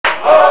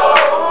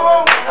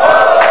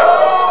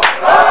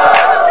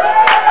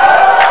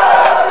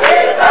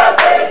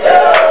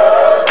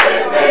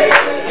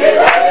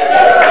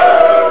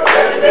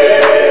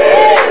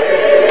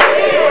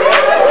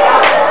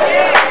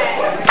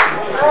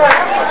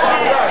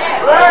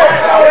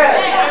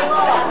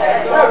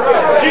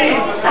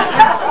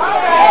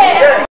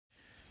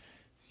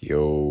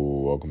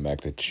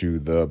back to Chew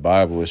the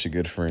Bible. It's your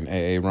good friend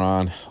A.A.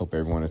 Ron. Hope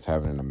everyone is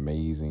having an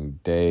amazing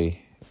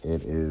day.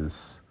 It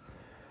is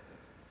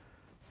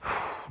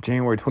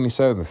January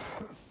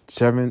 27th,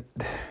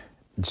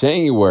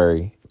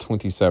 January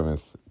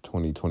 27th,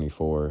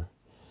 2024.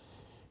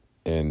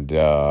 And,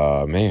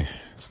 man,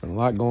 it's been a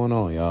lot going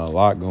on, y'all. A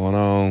lot going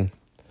on.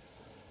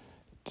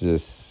 I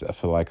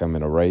feel like I'm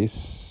in a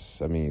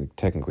race. I mean,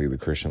 technically the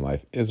Christian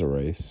life is a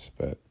race,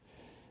 but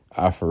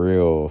I for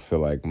real feel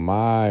like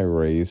my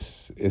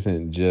race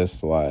isn't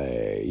just like,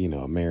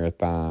 a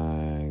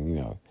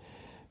marathon,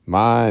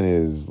 Mine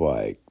is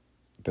like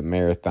the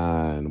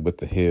marathon with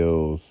the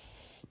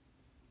hills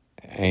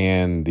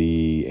and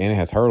it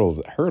has hills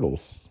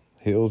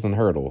and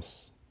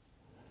hurdles.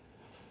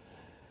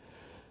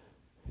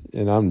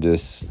 And I'm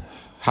just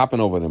hopping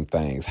over them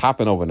things,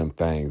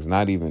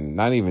 not even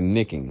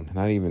nicking,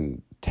 not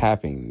even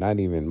tapping,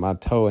 my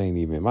toenail ain't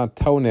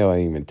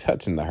even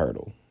touching the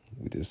hurdle.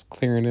 We just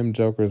clearing them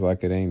jokers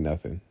like it ain't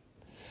nothing.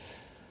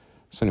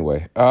 So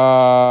anyway, what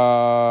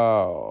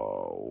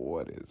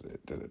is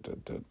it? It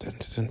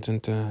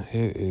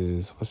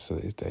is, what's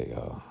today's day,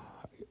 y'all?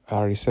 I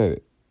already said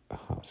it.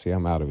 See,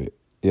 I'm out of it.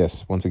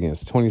 Yes, once again,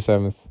 it's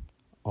 27th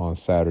on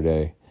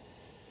Saturday.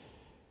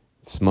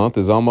 This month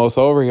is almost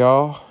over,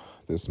 y'all.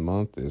 This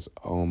month is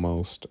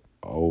almost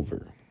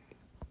over.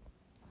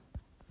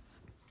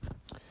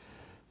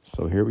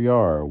 So here we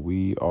are.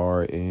 We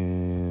are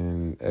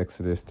in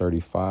Exodus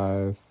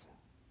 35,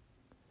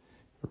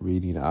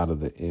 reading out of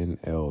the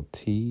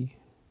NLT.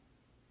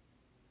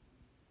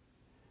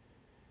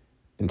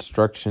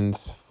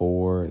 Instructions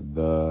for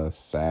the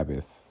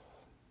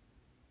Sabbath.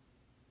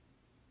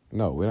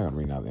 No, we're not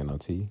reading out the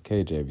NLT.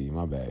 KJV,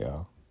 my bad,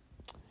 y'all.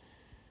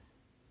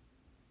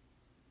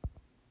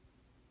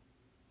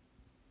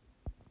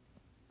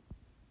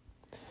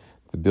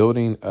 The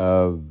building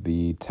of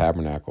the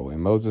tabernacle.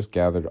 And Moses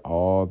gathered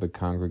all the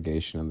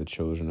congregation of the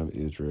children of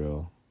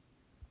Israel.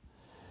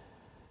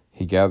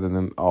 He gathered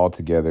them all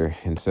together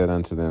and said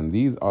unto them,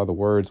 These are the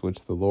words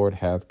which the Lord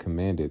hath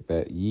commanded,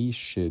 that ye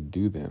should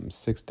do them.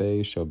 6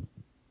 days shall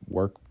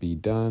work be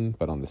done,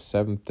 but on the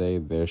seventh day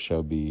there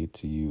shall be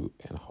to you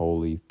an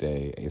holy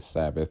day, a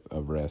Sabbath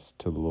of rest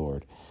to the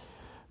Lord.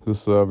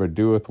 Whosoever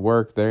doeth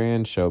work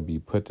therein shall be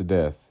put to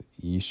death.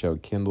 Ye shall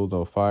kindle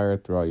no fire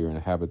throughout your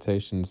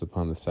habitations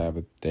upon the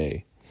Sabbath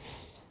day.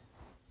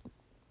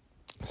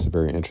 It's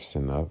very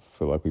interesting. I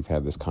feel like we've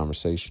had this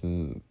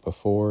conversation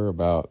before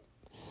about,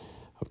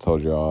 I've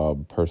told you all, I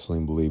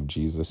personally believe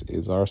Jesus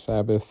is our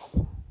Sabbath,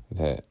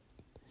 that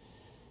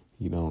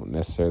you don't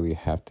necessarily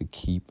have to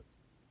keep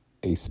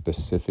a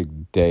specific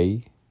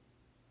day.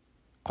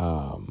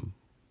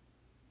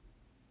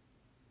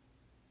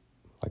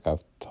 Like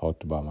I've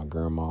talked about my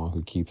grandma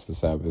who keeps the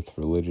Sabbath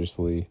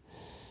religiously.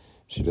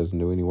 She doesn't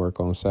do any work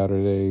on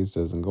Saturdays,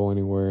 doesn't go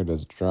anywhere,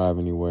 doesn't drive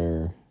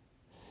anywhere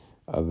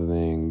other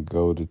than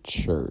go to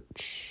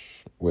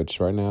church,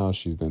 which right now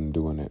she's been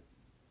doing it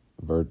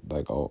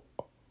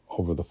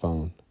over the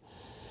phone.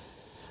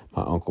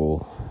 My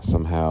uncle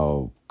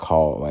somehow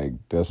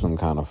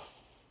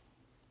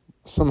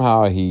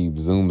somehow he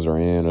Zooms her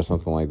in or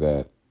something like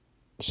that.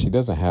 She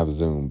doesn't have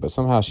Zoom, but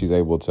somehow she's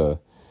able to,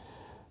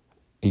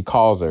 he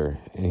calls her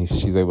and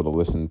she's able to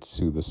listen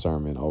to the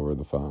sermon over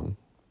the phone.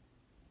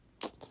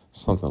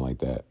 Something like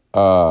that.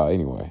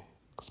 Anyway,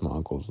 because my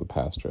uncle's the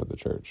pastor of the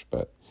church.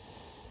 But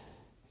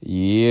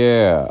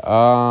yeah.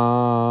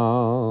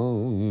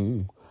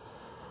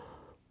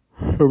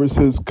 Ever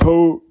since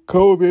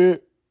COVID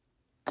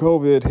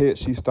hit,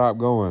 she stopped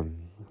going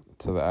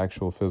to the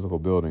actual physical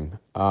building.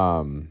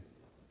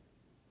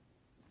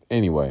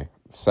 Anyway,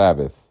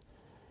 Sabbath.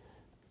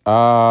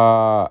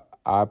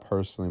 I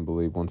personally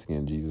believe, once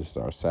again, Jesus is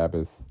our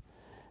Sabbath.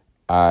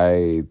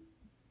 I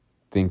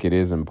think it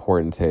is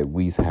important to at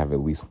least have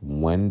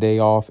one day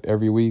off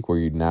every week where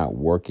you're not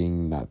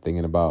working, not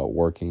thinking about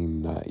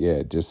working,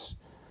 just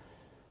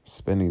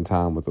spending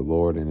time with the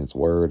Lord and His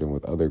Word and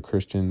with other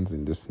Christians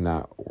and just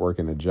not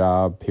working a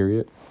job,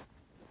 period.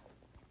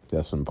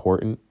 That's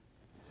important.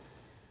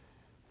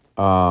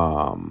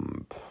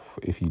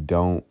 If you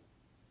don't,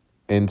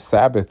 and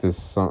Sabbath is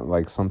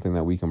something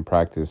that we can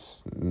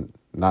practice,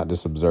 not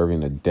just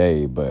observing a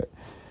day, but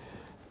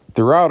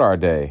throughout our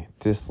day,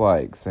 just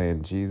like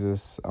saying,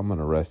 Jesus, I'm going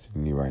to rest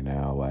in you right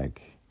now.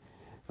 Like,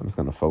 I'm just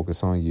going to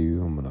focus on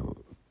you. I'm going to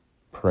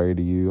pray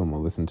to you. I'm going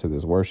to listen to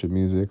this worship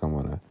music. I'm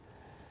going to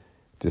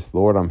just,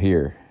 Lord, I'm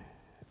here.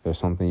 If there's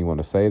something you want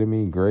to say to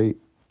me, great.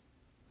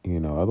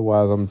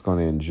 Otherwise, I'm just going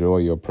to enjoy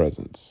your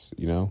presence,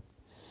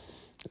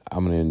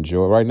 I'm going to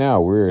enjoy. Right now,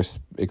 we're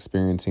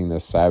experiencing a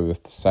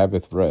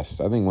Sabbath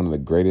rest. I think one of the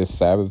greatest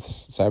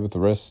Sabbath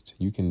rest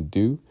you can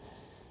do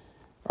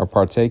or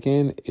partake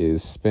in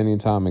is spending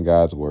time in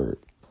God's Word.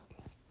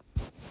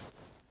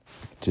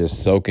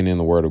 Just soaking in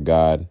the Word of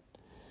God.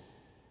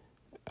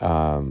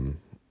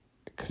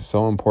 It's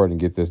so important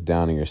to get this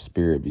down in your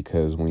spirit,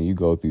 because when you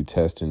go through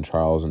tests and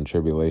trials and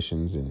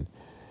tribulations, and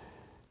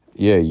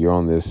you're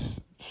on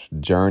this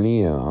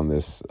journey, on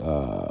this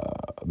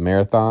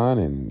marathon,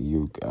 and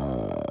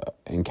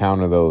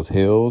encounter those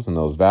hills and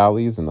those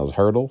valleys and those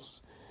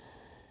hurdles,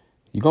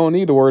 you're going to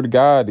need the word of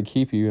God to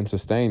keep you and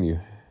sustain you.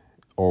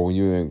 Or when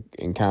you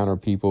encounter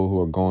people who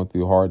are going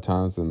through hard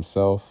times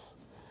themselves,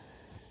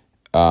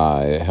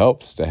 it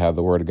helps to have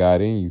the word of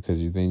God in you,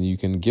 because then you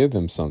can give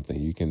them something.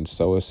 You can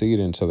sow a seed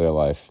into their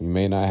life. You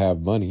may not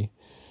have money.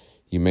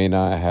 You may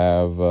not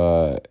have,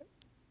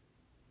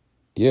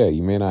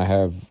 you may not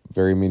have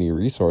very many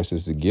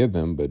resources to give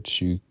them,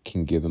 but you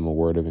can give them a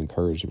word of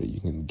encouragement.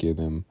 You can give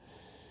them,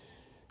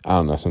 I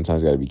don't know,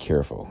 sometimes you got to be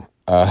careful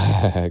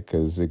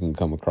because it can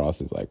come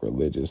across as like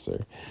religious,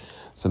 or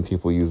some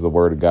people use the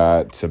word of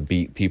God to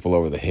beat people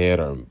over the head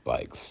or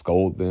like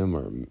scold them,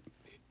 or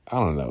I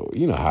don't know.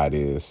 You know how it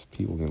is.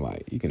 People can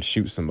you can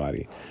shoot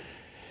somebody.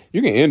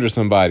 You can injure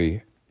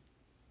somebody.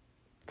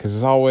 Because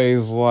it's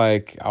always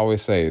I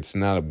always say, it's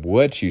not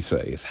what you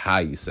say, it's how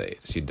you say it.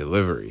 It's your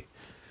delivery.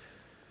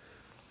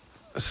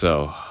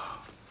 So,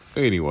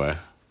 anyway.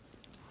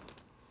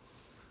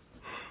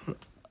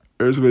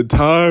 There's been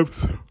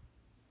times,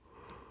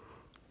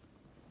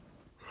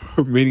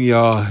 many of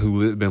y'all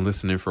who been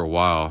listening for a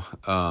while,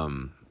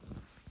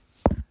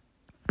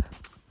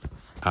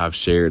 I've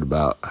shared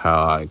about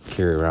how I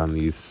carry around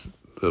these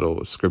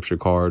little scripture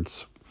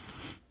cards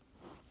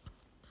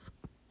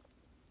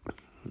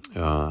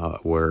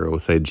where it will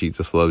say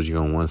Jesus loves you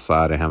on one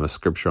side and have a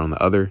scripture on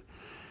the other.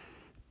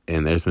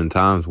 And there's been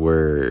times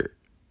where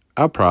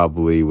I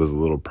probably was a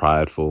little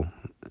prideful,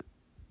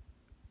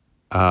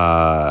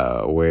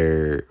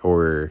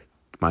 or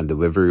my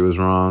delivery was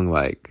wrong.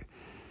 Like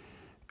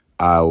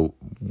I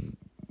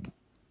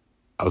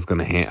was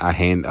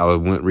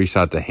gonna reach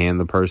out to hand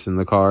the person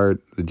the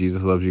card, the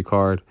Jesus loves you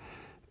card,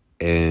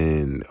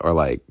 or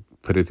like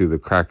put it through the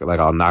crack. Like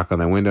I'll knock on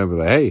their window and be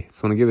like, "Hey,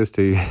 just want to give this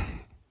to you."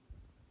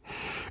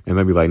 And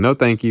they'll be like, "No,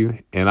 thank you."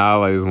 And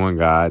this one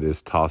guy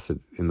just toss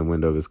it in the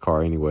window of his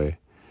car anyway.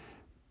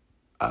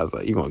 I was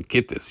like, "You're going to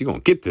get this. You're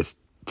going to get this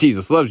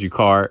Jesus loves you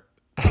card."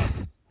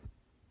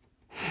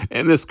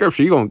 And this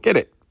scripture, you're going to get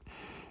it.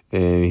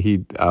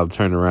 And I'll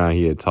turn around,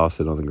 he had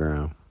tossed it on the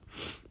ground.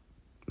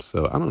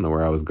 So I don't know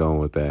where I was going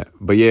with that.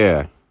 But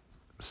yeah,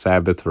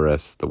 Sabbath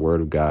rest, the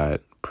word of God,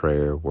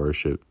 prayer,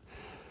 worship,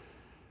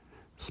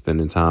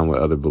 spending time with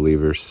other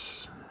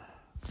believers.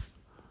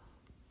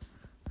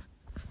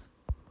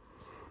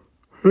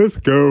 Let's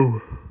go.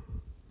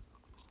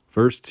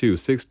 Verse 2,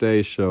 6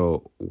 days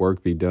shall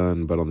work be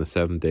done, but on the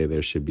seventh day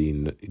there should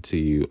be to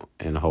you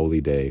an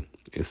holy day,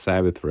 a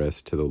Sabbath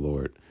rest to the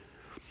Lord.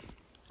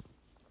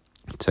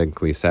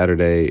 Technically,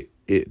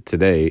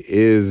 today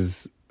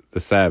is the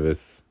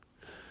Sabbath.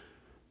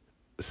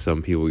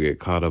 Some people get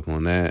caught up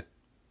on that,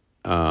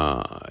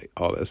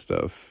 all that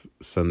stuff.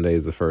 Sunday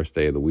is the first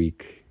day of the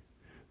week.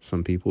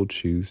 Some people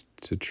choose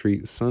to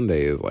treat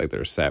Sunday as like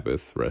their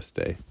Sabbath rest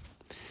day.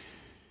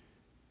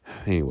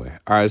 Anyway,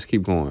 all right, let's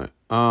keep going.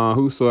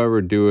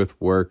 Whosoever doeth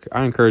work,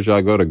 I encourage y'all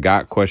to go to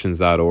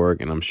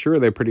gotquestions.org, and I'm sure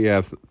they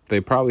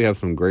probably have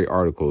some great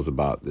articles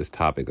about this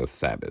topic of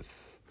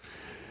Sabbath.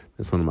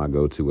 That's one of my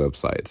go-to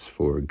websites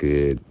for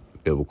good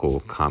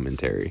biblical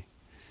commentary.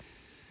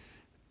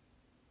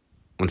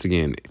 Once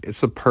again,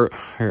 it's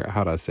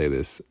how do I say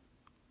this?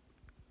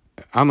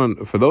 I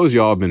don't, for those of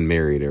y'all have been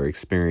married or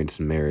experienced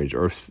marriage,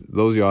 or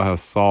those of y'all have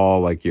saw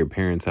like your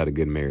parents had a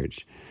good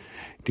marriage.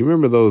 Do you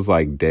remember those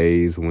like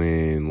days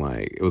when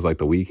like it was like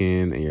the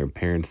weekend and your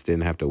parents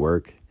didn't have to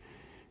work?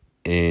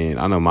 And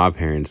I know my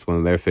parents, one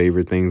of their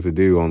favorite things to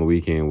do on the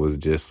weekend was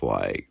just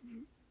like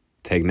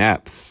take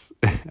naps.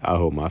 I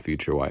hope my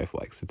future wife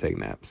likes to take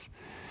naps.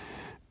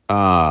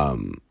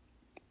 And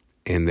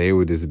they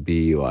would just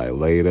be like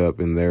laid up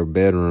in their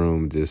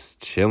bedroom,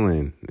 just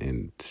chilling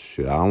and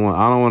shit. I don't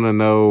want to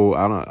know.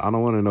 I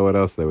don't want to know what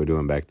else they were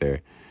doing back there.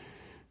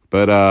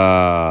 But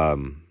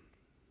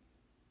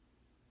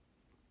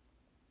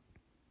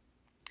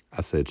I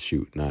said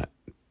shoot, not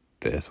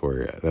this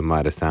word. That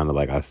might have sounded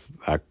like I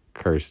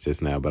cursed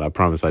just now, but I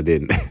promise I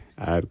didn't.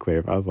 I had to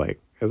clarify. I was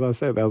like, as I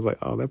said, I was like,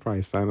 oh, that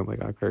probably sounded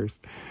like I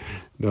cursed.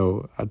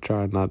 No, I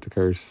tried not to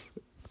curse.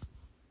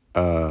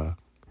 I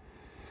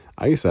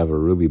used to have a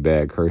really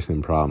bad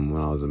cursing problem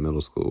when I was in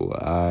middle school.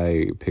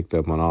 I picked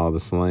up on all the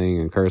slang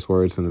and curse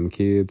words from them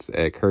kids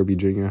at Kirby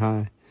Junior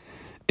High.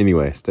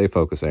 Anyway, stay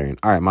focused, Aaron.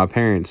 All right, my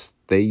parents,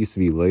 they used to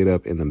be laid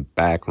up in the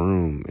back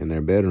room in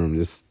their bedroom,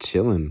 just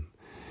chilling,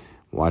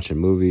 watching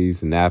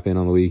movies, napping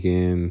on the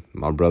weekend.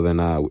 My brother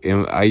and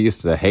I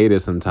used to hate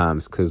it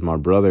sometimes because my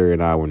brother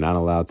and I were not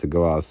allowed to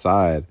go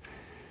outside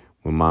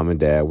when mom and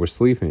dad were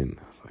sleeping.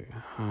 I was like,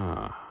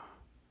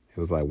 It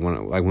was like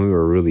when we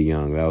were really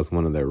young, that was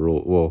one of their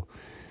rules. Well,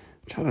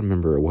 I'm trying to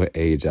remember at what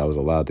age I was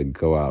allowed to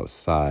go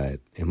outside.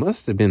 It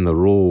must have been the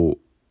rule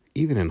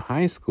even in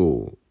high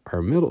school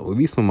or middle, at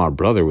least when my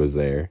brother was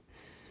there.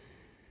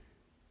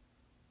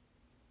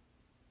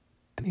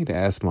 I need to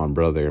ask my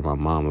brother and my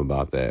mom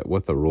about that,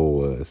 what the rule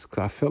was.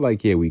 Because I felt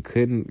like, we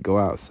couldn't go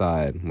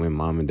outside when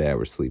mom and dad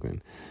were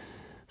sleeping.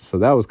 So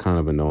that was kind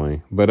of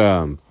annoying. But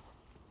I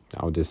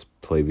would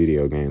just play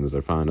video games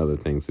or find other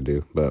things to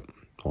do. But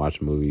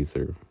watch movies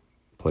or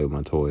play with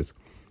my toys.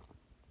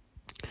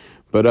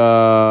 But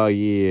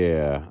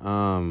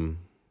yeah.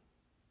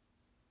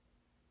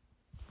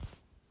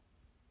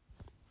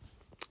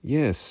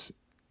 Yes,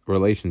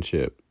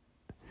 relationship.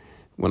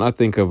 When I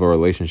think of a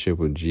relationship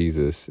with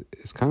Jesus,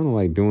 it's kind of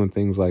like doing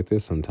things like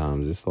this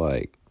sometimes. It's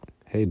like,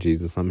 hey,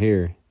 Jesus, I'm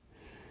here.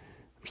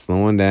 I'm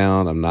slowing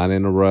down. I'm not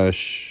in a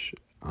rush.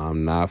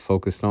 I'm not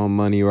focused on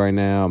money right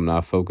now. I'm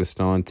not focused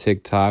on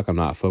TikTok. I'm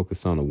not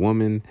focused on a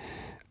woman.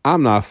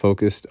 I'm not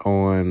focused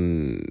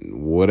on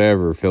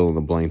whatever fill in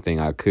the blank thing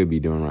I could be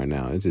doing right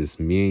now. It's just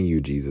me and you,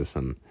 Jesus.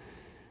 I'm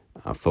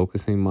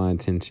focusing my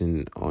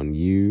attention on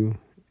you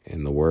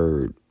and the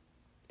word,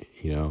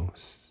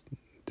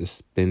 just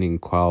spending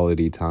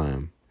quality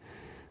time.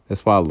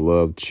 That's why I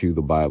love Chew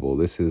the Bible.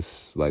 This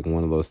is like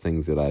one of those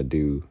things that I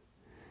do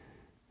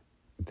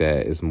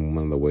that is one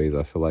of the ways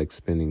I feel like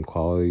spending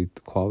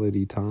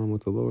quality time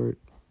with the Lord.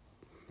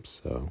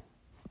 So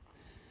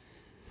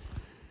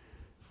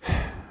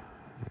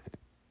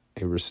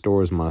it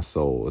restores my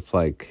soul. It's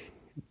like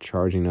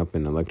charging up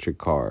an electric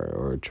car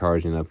or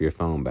charging up your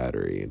phone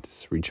battery. It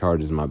just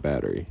recharges my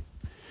battery.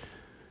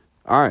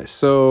 All right,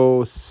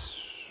 so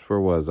where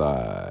was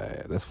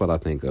I? That's what I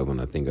think of when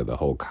I think of the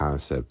whole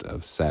concept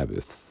of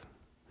Sabbath.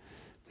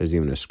 There's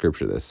even a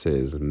scripture that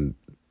says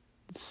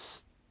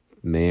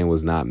man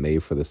was not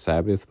made for the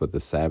Sabbath, but the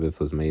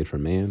Sabbath was made for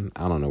man.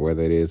 I don't know where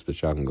that is,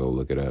 but y'all can go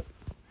look it up.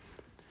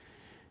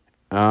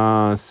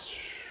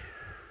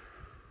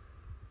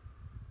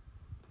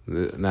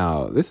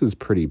 Now, this is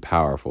pretty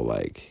powerful.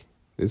 Like,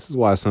 this is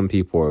why some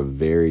people are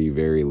very,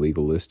 very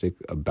legalistic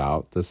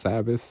about the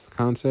Sabbath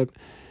concept.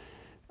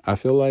 I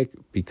feel like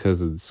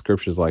because of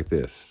scriptures like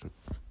this,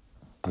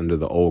 under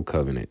the old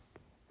covenant,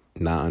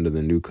 not under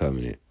the new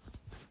covenant.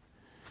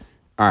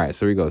 All right,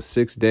 so we go.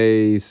 6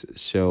 days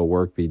shall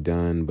work be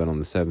done, but on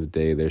the seventh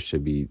day there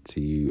should be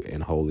to you a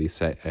holy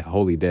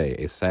day,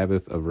 a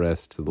Sabbath of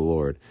rest to the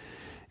Lord.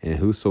 And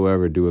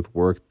whosoever doeth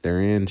work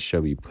therein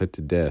shall be put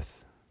to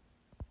death.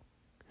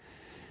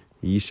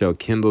 Ye shall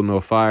kindle no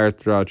fire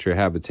throughout your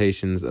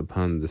habitations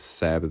upon the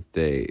Sabbath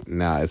day.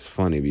 Now, it's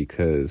funny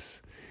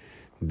because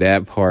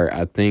that part,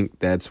 I think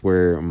that's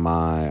where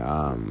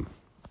my,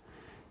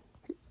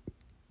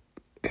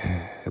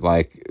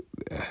 like,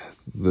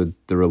 the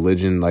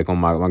religion, like on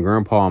my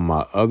grandpa on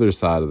my other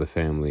side of the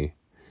family,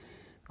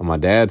 on my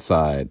dad's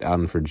side out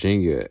in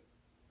Virginia,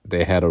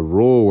 they had a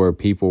rule where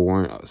people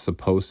weren't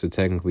supposed to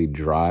technically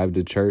drive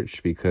to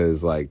church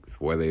because, like,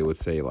 where they would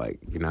say, like,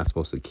 you're not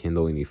supposed to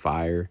kindle any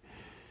fire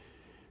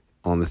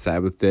on the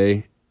Sabbath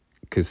day,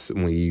 because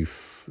when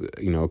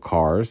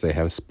cars, they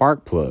have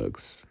spark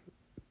plugs.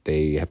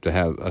 They have to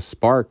have a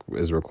spark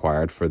is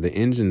required for the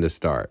engine to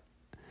start,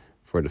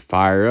 for it to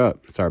fire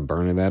up, start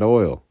burning that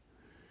oil,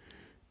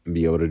 and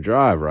be able to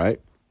drive, right?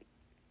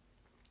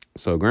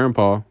 So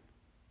grandpa,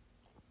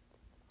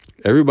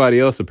 everybody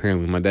else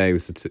apparently, my dad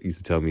used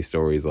to tell me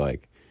stories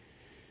like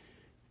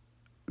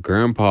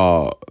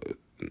grandpa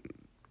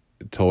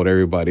told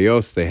everybody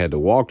else they had to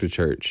walk to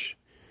church,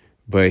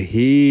 but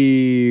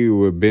he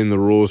would bend the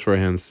rules for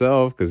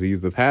himself because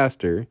he's the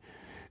pastor.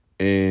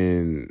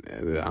 And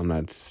I'm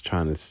not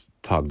trying to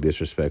talk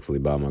disrespectfully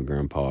about my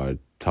grandpa or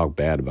talk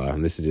bad about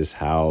him. This is just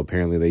how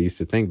apparently they used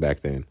to think back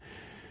then.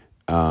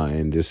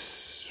 And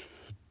just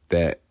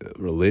that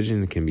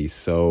religion can be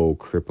so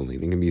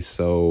crippling. It can be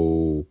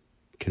so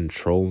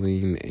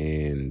controlling.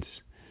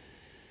 And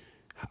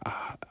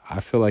I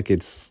feel like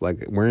it's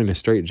like wearing a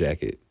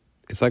straitjacket.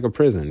 It's like a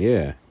prison.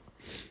 Yeah.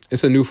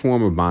 It's a new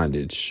form of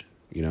bondage.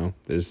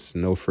 There's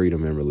no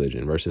freedom in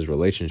religion versus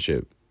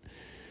relationship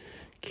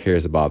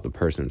cares about the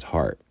person's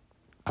heart.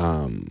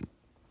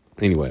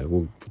 Anyway,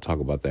 we'll talk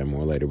about that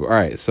more later. But all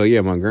right, so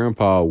yeah, my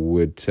grandpa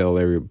would tell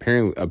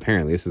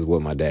apparently this is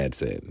what my dad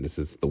said. This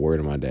is the word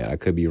of my dad. I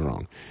could be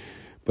wrong.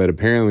 But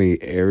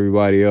apparently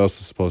everybody else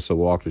is supposed to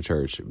walk to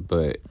church,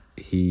 but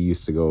he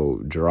used to go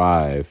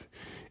drive,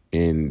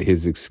 and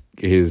his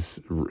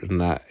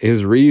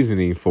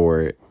reasoning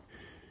for it,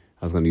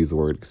 I was going to use the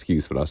word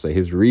excuse, but I'll say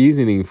his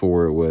reasoning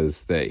for it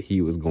was that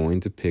he was going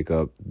to pick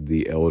up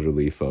the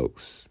elderly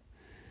folks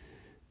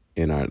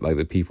in our, like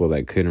the people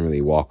that couldn't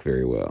really walk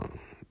very well,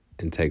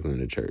 and take them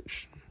to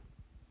church.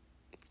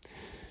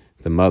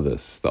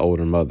 The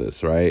older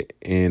mothers, right?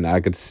 And I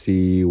could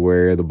see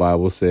where the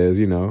Bible says,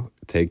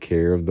 take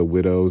care of the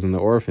widows and the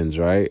orphans,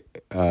 right?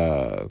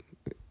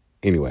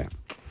 Anyway,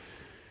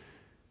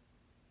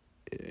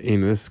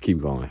 let's keep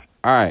going.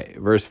 All right,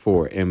 verse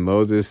 4. And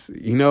Moses,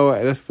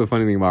 that's the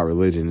funny thing about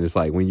religion. It's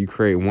like when you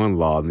create one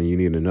law, then you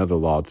need another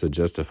law to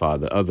justify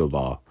the other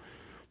law,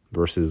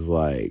 versus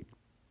like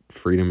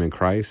freedom in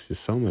Christ is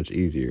so much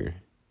easier.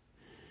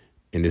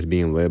 And it's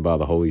being led by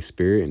the Holy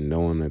Spirit and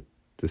knowing that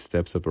the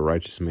steps of a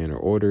righteous man are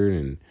ordered,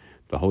 and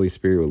the Holy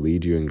Spirit will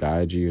lead you and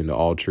guide you into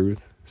all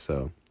truth.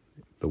 So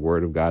the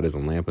word of God is a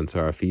lamp unto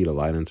our feet, a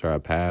light unto our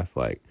path.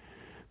 Like,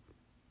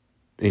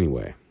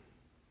 anyway,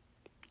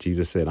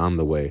 Jesus said, I'm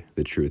the way,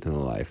 the truth, and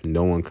the life.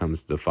 No one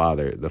comes to the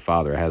Father. The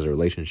Father has a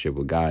relationship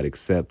with God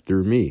except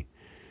through me.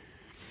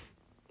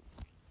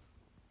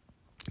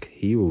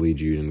 He will lead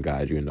you and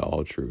guide you into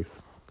all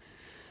truth.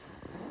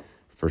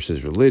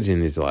 versus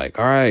religion is like,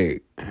 all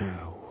right,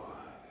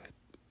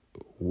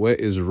 what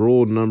is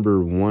rule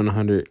number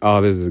 100?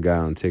 Oh, this is a guy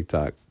on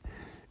TikTok,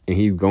 and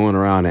he's going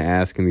around and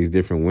asking these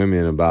different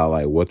women about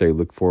like what they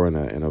look for in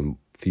a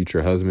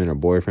future husband or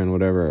boyfriend,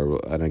 whatever,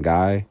 or in a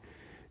guy.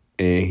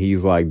 And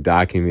he's like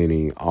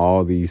documenting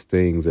all these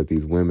things that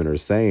these women are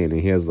saying. And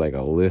he has like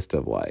a list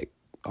of like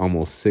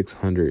almost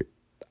 600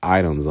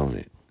 items on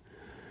it.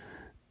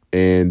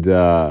 And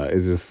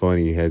it's just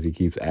funny as he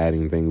keeps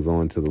adding things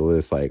onto the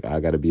list. Like, I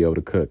got to be able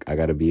to cook. I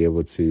got to be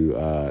able to,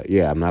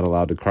 I'm not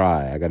allowed to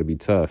cry. I got to be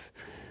tough.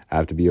 I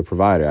have to be a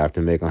provider. I have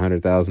to make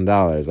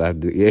 $100,000. I have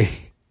to, yeah.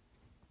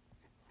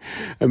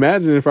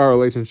 Imagine if our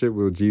relationship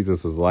with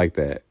Jesus was like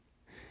that.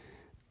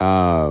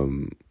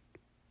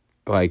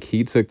 Like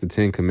he took the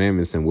 10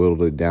 Commandments and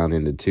whittled it down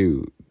into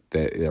 2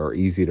 that are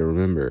easy to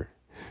remember.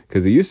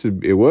 Because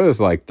it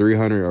was like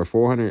 300 or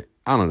 400.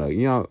 I don't know.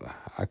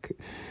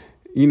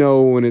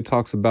 When it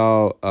talks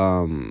about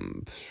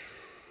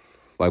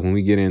like when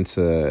we get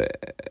into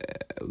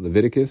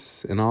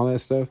Leviticus and all that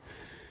stuff,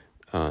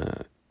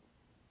 I've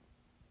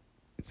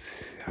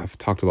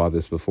talked about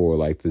this before.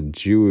 Like the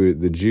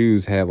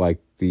Jews had like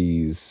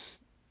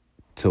these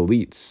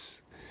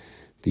tallits,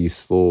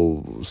 these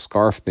little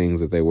scarf things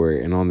that they wear,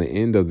 and on the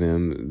end of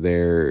them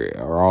there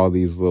are all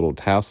these little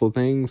tassel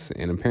things,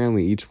 and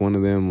apparently each one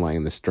of them, like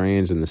in the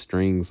strands and the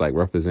strings, like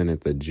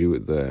represented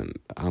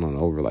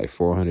over like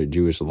 400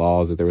 Jewish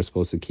laws that they were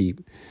supposed to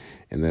keep,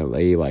 and then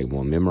they like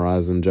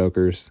memorize them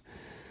jokers.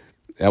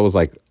 That was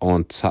like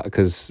on top,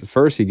 because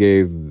first he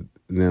gave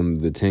them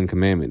the 10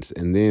 Commandments,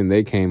 and then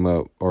they came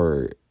up,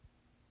 or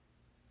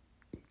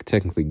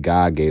technically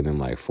God gave them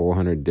like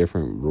 400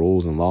 different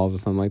rules and laws or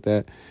something like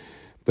that.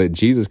 But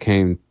Jesus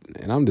came,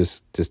 and I'm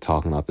just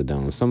talking off the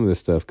dome. Some of this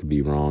stuff could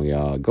be wrong,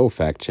 y'all. Go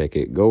fact check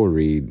it. Go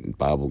read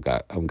Bible,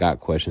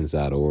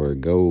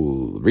 gotquestions.org. Go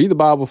read the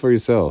Bible for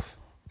yourself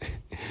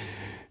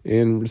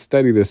and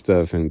study this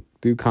stuff and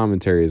do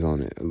commentaries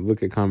on it.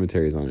 Look at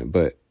commentaries on it.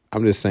 But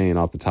I'm just saying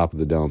off the top of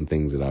the dome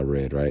things that I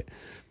read, right?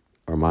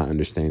 Or my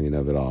understanding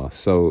of it all.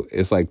 So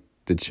it's like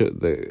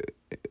the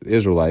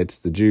Israelites,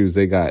 the Jews,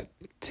 they got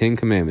 10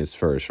 commandments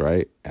first,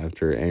 right?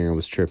 After Aaron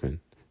was tripping.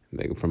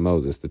 From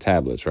Moses, the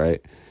tablets,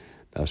 right?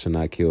 Thou shalt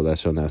not kill, thou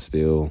shalt not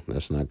steal, thou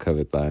shalt not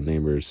covet thy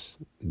neighbor's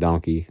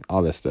donkey,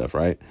 all that stuff,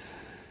 right?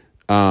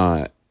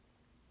 And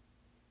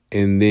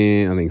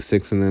then I think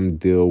 6 of them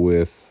deal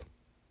with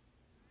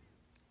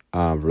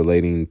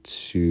relating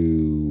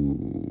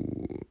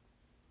to,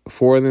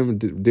 4 of them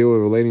deal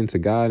with relating to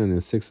God, and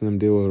then 6 of them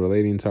deal with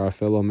relating to our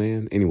fellow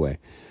man. Anyway,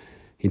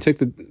 he took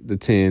the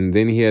 10,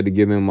 then he had to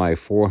give them like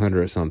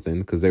 400 or something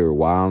because they were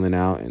wilding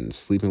out and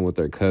sleeping with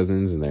their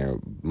cousins and their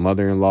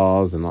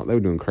mother-in-laws and all. They were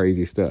doing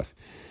crazy stuff.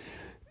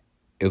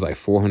 It was like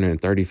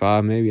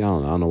 435 maybe. I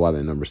don't know why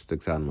that number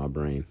sticks out in my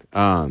brain.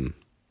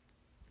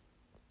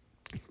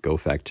 Go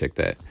fact check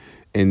that.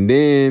 And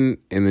then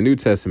in the New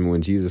Testament,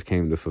 when Jesus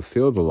came to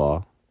fulfill the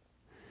law,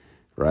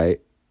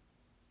 right,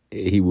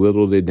 he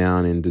whittled it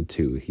down into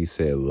 2. He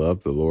said,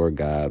 love the Lord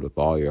God with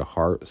all your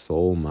heart,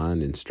 soul,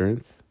 mind, and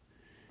strength.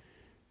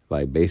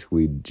 Like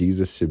basically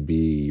Jesus should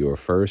be your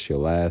first, your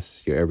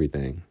last, your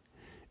everything.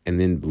 And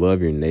then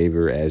love your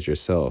neighbor as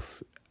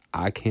yourself.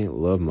 I can't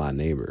love my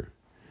neighbor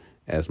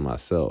as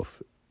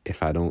myself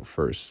if I don't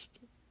first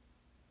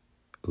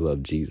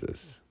love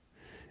Jesus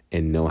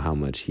and know how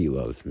much he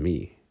loves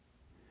me.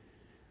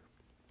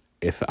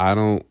 If I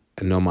don't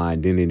know my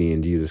identity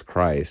in Jesus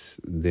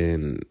Christ,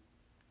 then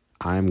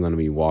I'm going to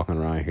be walking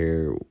around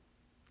here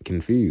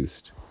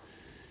confused.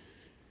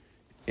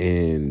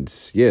 And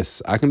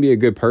yes, I can be a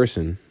good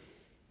person,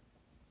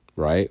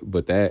 right?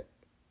 But that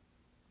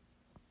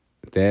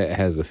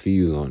has a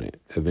fuse on it.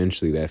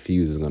 Eventually that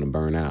fuse is going to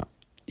burn out.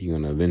 You're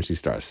going to eventually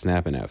start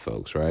snapping at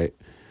folks, right?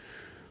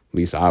 At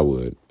least I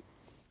would.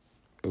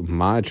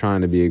 My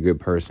trying to be a good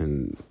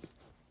person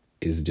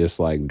is just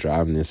like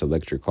driving this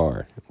electric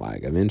car.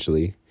 Like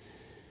eventually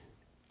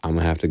I'm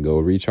going to have to go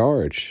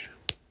recharge.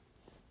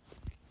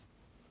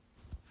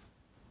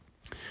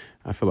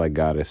 I feel like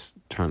God is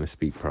trying to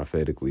speak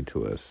prophetically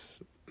to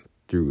us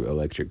through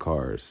electric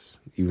cars,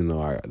 even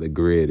though the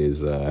grid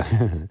is,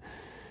 it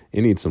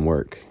needs some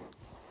work.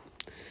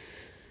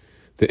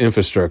 The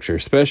infrastructure,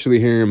 especially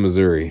here in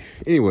Missouri.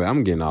 Anyway,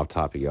 I'm getting off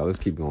topic, y'all. Let's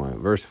keep going.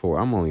 Verse 4.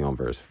 I'm only on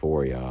verse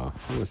 4, y'all.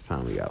 How much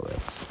time we got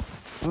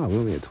left? Oh, we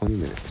only had 20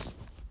 minutes.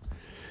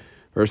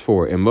 Verse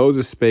 4. And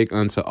Moses spake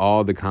unto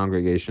all the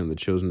congregation of the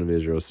children of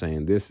Israel,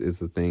 saying, this is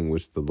the thing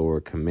which the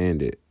Lord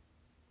commanded,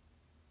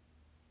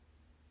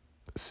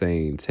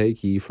 saying,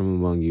 take ye from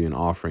among you an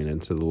offering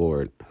unto the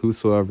Lord.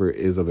 Whosoever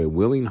is of a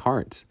willing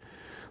heart,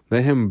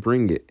 let him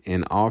bring it,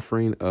 an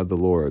offering of the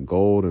Lord,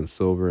 gold and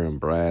silver and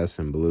brass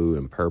and blue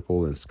and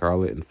purple and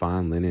scarlet and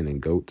fine linen and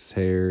goat's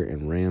hair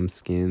and ram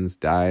skins,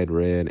 dyed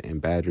red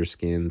and badger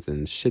skins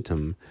and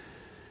shittim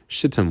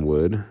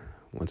wood.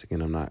 Once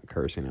again, I'm not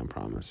cursing, I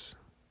promise.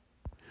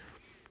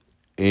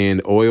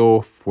 And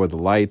oil for the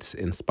lights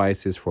and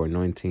spices for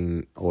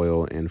anointing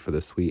oil and for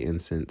the sweet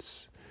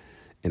incense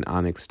and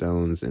onyx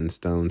stones and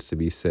stones to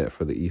be set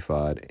for the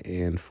ephod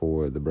and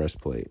for the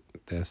breastplate.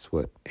 That's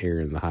what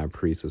Aaron, the high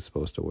priest, was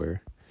supposed to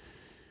wear.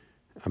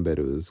 I bet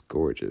it was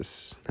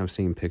gorgeous. I've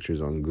seen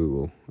pictures on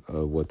Google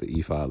of what the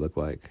ephod looked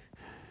like.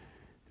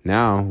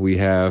 Now we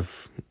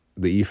have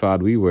the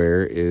ephod we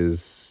wear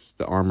is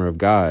the armor of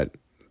God,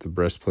 the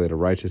breastplate of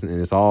righteousness,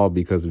 and it's all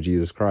because of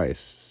Jesus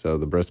Christ. So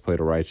the breastplate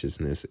of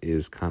righteousness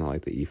is kind of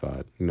like the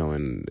ephod,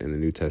 in the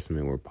New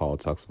Testament where Paul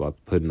talks about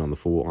putting on the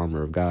full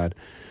armor of God,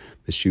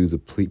 the shoes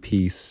of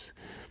peace,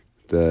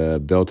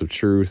 the belt of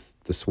truth,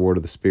 the sword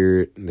of the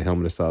Spirit, the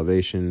helmet of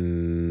salvation,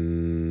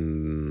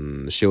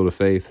 the shield of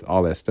faith,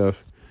 all that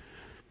stuff.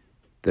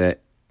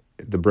 That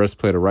the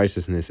breastplate of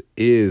righteousness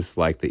is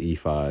like the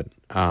ephod.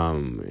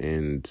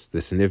 And the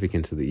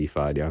significance of the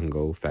ephod, y'all can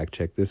go fact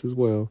check this as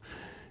well,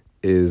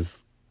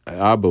 is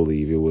I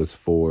believe it was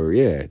for,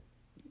 the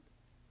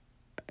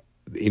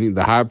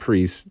high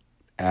priest,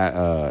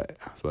 I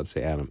was about to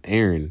say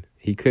Aaron,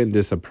 he couldn't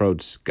just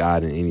approach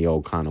God in any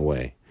old kind of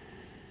way.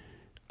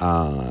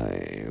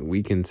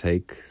 We can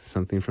take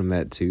something from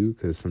that too,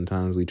 because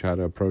sometimes we try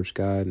to approach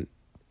God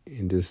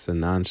in just a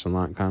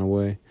nonchalant kind of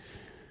way.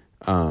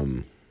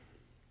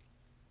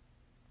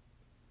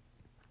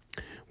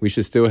 We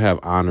should still have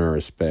honor and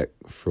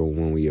respect for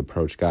when we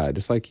approach God,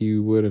 just like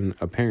you would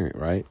a parent,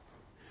 right?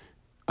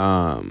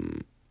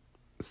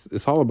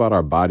 It's all about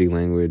our body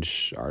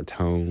language, our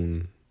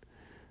tone,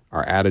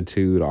 our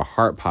attitude, our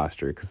heart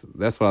posture, because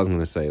that's what I was going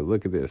to say.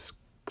 Look at this.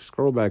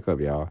 Scroll back up,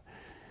 y'all.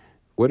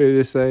 What did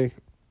it say?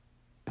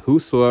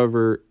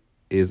 Whosoever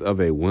is of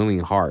a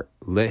willing heart,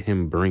 let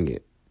him bring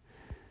it.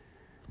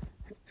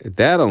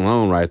 That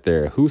alone right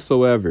there,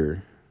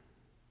 whosoever.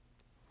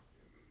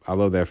 I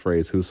love that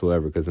phrase,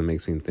 whosoever, because it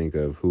makes me think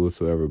of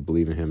whosoever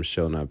believe in him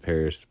shall not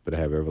perish, but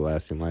have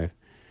everlasting life.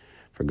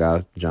 For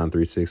God, John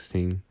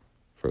 3:16,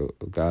 for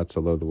God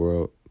so loved the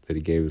world that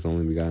he gave his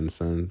only begotten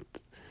son,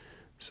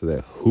 so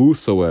that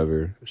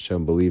whosoever shall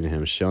believe in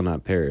him shall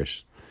not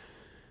perish,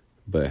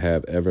 but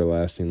have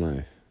everlasting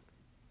life.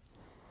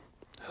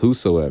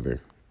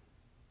 Whosoever.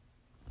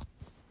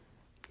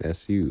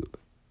 That's you.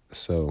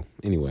 So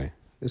anyway,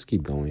 let's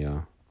keep going,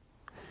 y'all.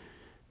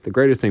 The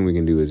greatest thing we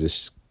can do is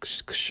just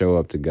show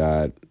up to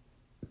God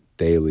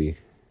daily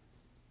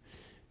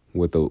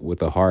with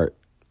a heart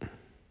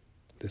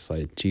that's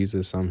like,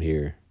 Jesus, I'm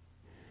here.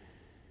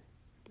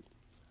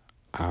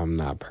 I'm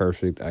not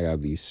perfect. I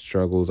have these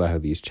struggles. I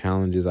have these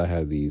challenges. I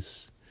have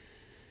these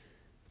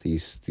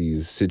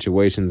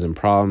situations and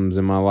problems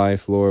in my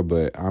life, Lord,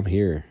 but I'm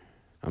here.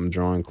 I'm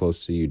drawing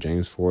close to you.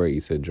 James 4:8, he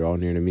said, draw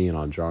near to me and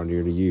I'll draw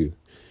near to you.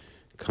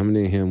 Coming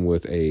to him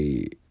with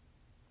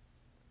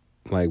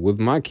with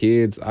my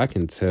kids, I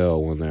can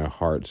tell when their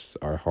hearts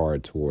are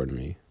hard toward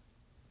me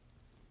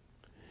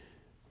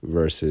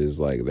versus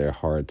their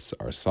hearts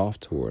are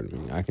soft toward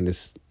me. I can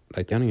just,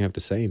 they don't even have to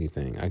say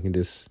anything. I can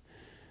just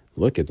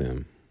look at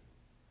them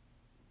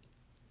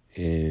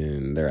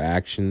and their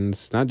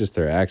actions, not just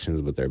their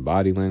actions, but their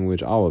body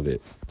language, all of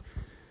it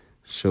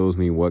shows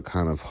me what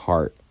kind of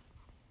heart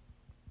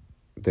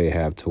they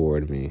have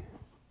toward me.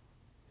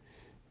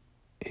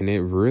 And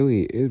it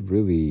really,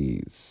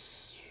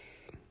 just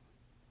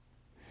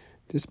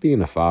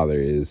being a father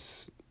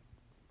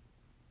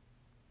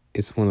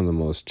it's one of the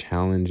most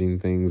challenging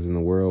things in the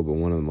world, but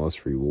one of the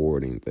most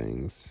rewarding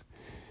things.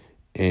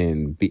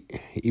 And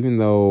even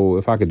though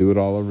if I could do it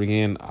all over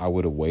again, I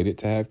would have waited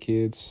to have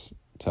kids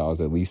till I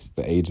was at least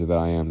the age that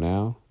I am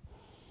now.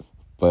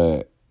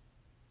 But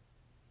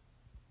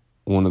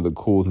one of the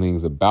cool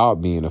things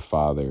about being a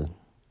father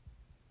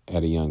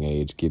at a young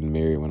age, getting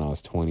married when I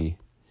was 20,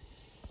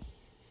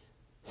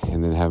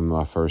 and then having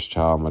my first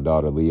child, my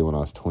daughter Leah, when I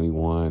was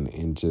 21,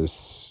 and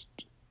just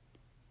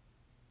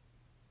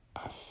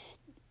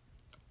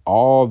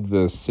all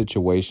the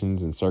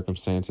situations and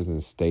circumstances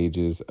and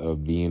stages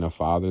of being a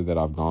father that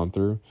I've gone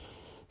through,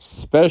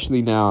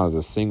 especially now as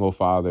a single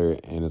father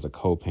and as a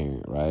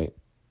co-parent, right?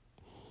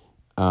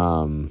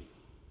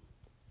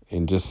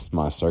 And just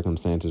my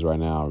circumstances right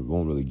now, I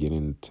won't really get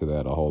into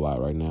that a whole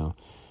lot right now,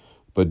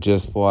 but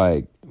just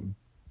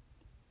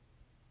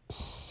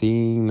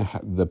seeing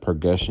the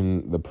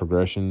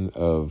progression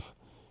of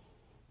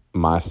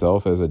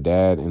myself as a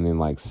dad, and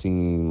then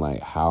seeing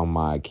how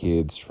my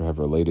kids have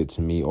related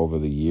to me over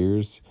the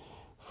years,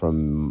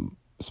 from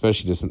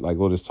especially just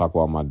we'll just talk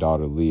about my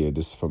daughter Leah,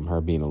 just from her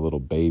being a little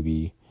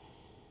baby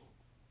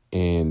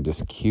and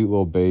this cute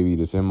little baby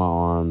just in my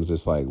arms,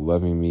 just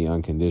loving me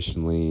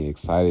unconditionally,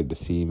 excited to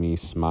see me,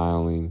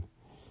 smiling.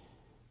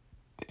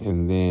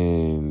 And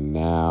then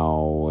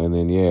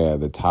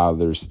the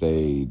toddler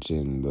stage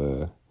and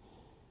the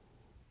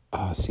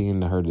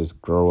seeing her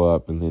just grow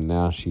up, and then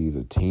now she's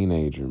a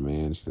teenager,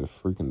 man. She's a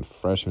freaking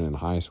freshman in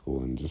high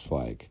school, and just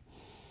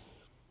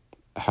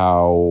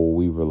how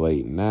we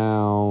relate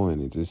now,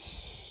 and it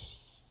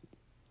just,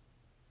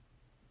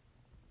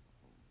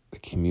 the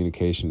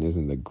communication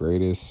isn't the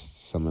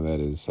greatest.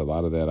 A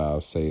lot of that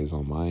I'll say is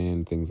on my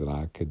end, things that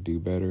I could do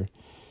better.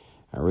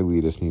 I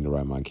really just need to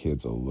write my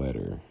kids a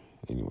letter.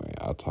 Anyway,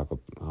 I'll talk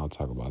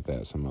about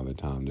that some other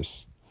time.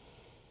 Just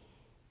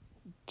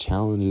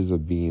challenges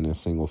of being a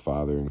single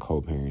father and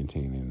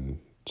co-parenting and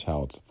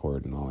child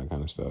support and all that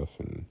kind of stuff.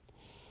 And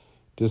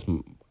just,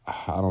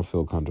 I don't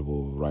feel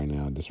comfortable right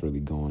now just really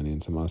going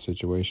into my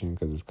situation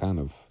because it's kind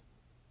of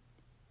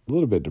a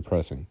little bit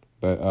depressing.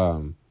 But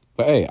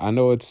hey, I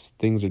know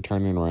things are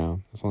turning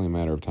around. It's only a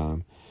matter of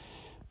time.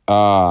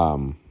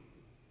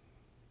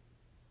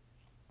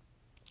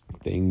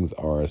 Things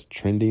are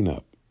trending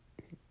up,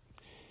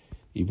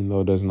 even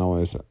though it doesn't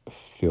always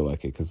feel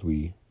like it, because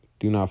we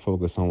do not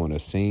focus on what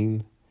is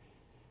seen,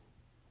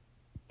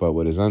 but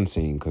what is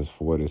unseen, because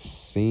for what is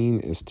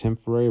seen is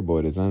temporary, but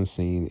what is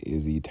unseen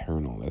is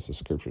eternal. That's a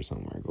scripture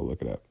somewhere. Go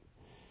look it up.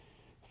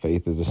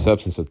 Faith is the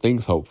substance of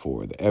things hoped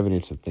for, the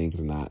evidence of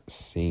things not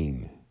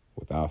seen.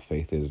 Without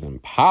faith, it is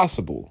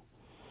impossible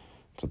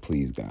to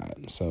please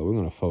God. So we're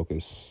going to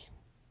focus,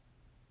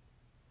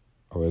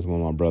 or as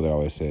one of my brother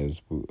always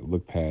says,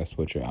 look past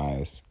what your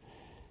eyes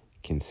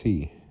can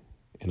see.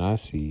 And I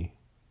see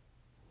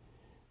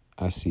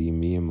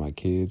me and my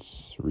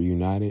kids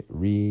reunited,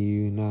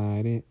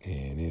 and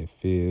it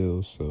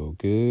feels so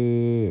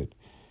good.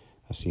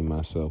 I see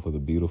myself with a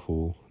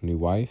beautiful new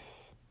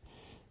wife.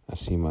 I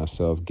see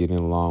myself getting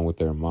along with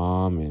their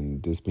mom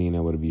and just being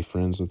able to be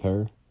friends with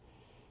her.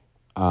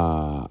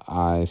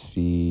 I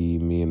see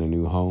me in a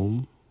new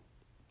home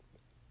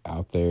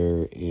out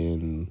there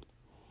in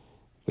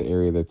the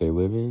area that they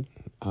live in.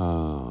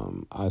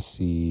 I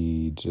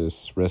see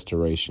just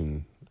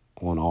restoration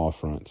on all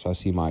fronts. I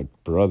see my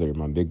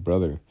big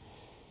brother,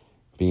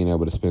 being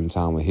able to spend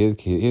time with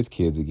his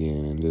kids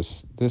again, and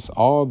this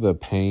all the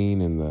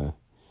pain and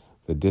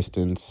the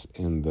distance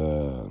and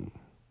the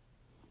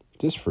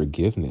just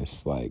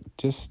forgiveness, like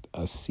just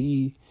a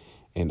sea,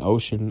 an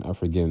ocean of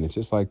forgiveness.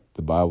 Just like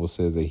the Bible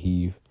says that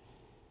He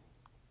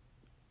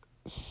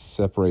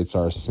separates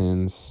our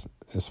sins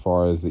as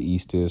far as the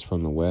east is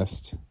from the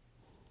west.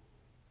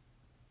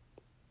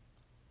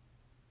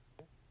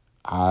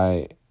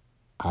 I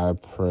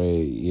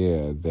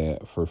pray,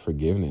 that for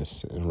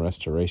forgiveness and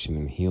restoration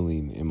and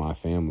healing in my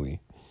family.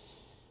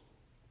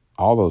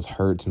 All those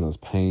hurts and those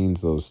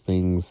pains, those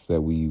things that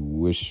we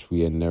wish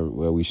we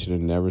should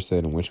have never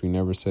said and wish we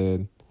never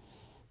said.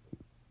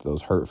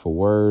 Those hurtful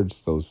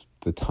words,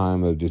 the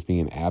time of just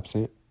being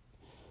absent.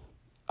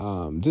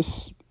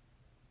 Just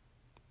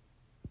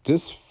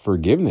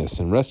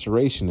forgiveness and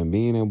restoration and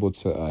being able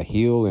to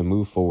heal and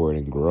move forward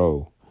and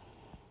grow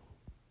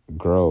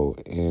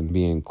and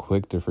being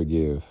quick to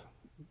forgive,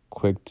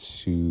 quick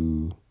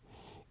to,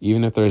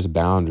 even if there's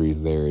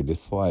boundaries there,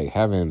 just like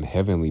having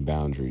heavenly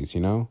boundaries,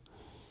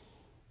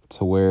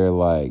 to where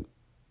like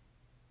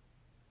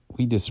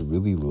we just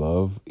really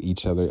love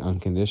each other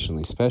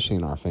unconditionally, especially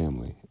in our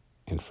family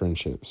and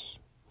friendships.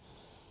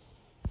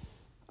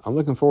 I'm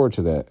looking forward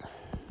to that.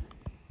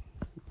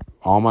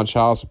 All my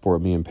child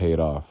support being paid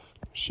off.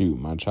 Shoot,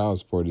 my child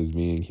support is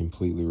being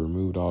completely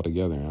removed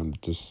altogether. I'm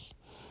just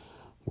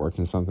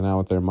working something out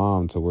with their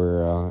mom to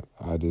where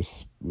I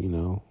just,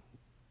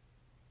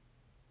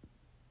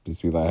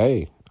 just be like,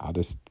 hey,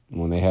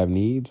 when they have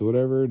needs or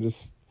whatever,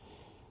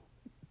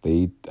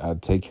 I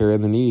take care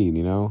of the need,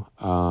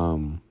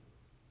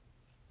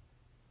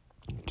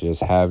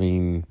 just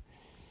having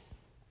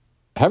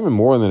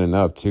more than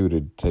enough too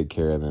to take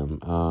care of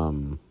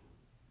them,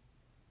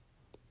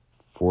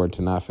 for it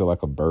to not feel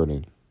like a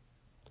burden.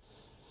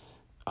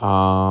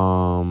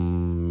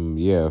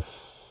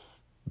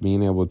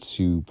 Being able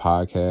to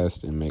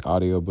podcast and make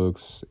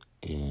audiobooks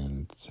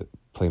and to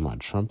play my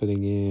trumpet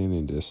again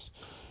and just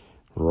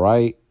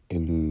write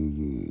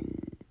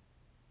and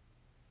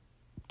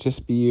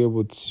just be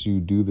able to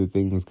do the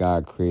things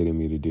God created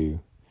me to do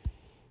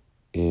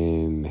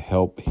and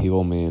help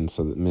heal men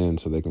so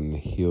they can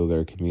heal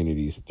their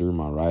communities through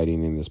my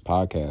writing in this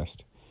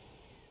podcast.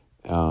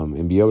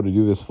 And be able to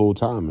do this full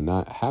time and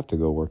not have to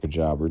go work a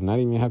job or not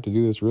even have to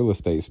do this real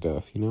estate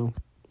stuff,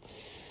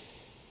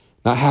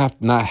 Not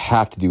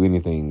have to do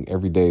anything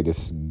every day.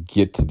 Just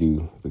get to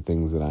do the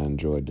things that I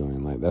enjoy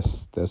doing. Like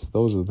those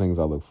are the things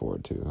I look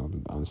forward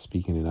to. I'm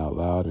speaking it out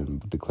loud and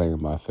declaring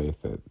by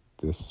faith that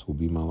this will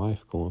be my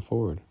life going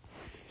forward.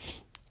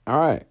 All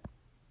right.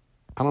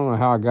 I don't know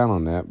how I got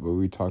on that, but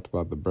we talked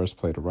about the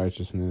breastplate of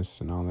righteousness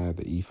and all that,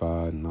 the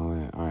ephod and all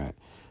that. All right.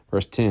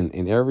 Verse 10,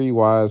 and every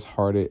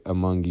wise-hearted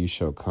among you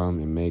shall come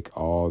and make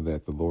all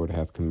that the Lord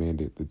hath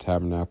commanded, the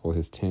tabernacle,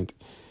 his tent,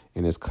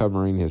 and his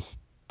covering, his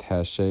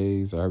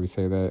taches, or however you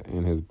say that,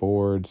 and his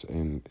boards,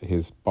 and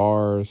his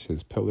bars,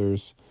 his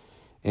pillars,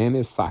 and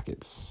his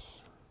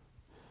sockets.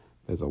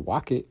 There's a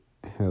wocket.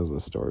 There was a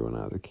story when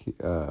I was a kid.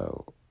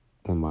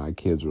 When my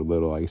kids were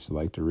little, I used to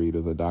like to read. It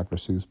was a Dr.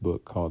 Seuss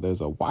book called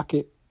There's a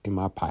Wocket in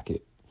My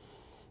Pocket.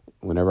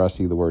 Whenever I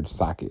see the word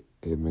socket,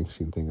 it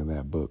makes me think of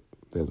that book.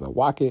 There's a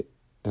wocket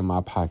in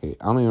my pocket.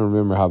 I don't even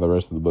remember how the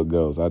rest of the book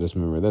goes. I just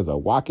remember there's a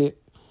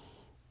wocket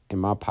in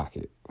my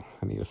pocket.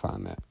 I need to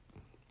find that.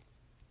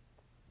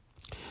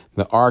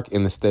 The ark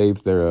and the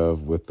staves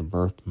thereof with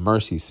the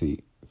mercy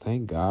seat.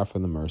 Thank God for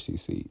the mercy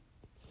seat.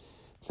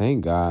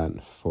 Thank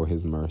God for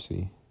his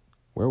mercy.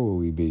 Where would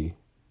we be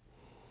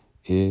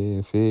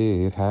if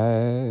it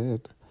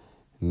had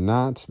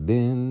not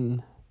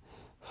been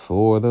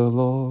for the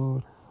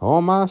Lord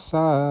on my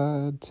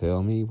side,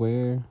 tell me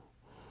where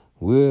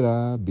would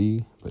I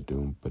be?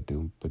 Ba-doom,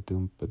 ba-doom,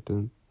 ba-doom,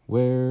 ba-doom.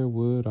 Where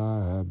would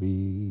I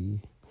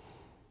be?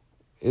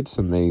 It's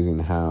amazing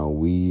how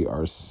we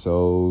are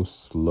so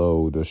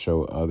slow to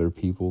show other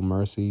people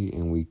mercy,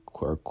 and we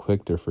are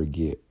quick to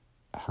forget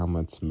how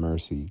much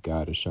mercy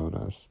God has shown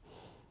us.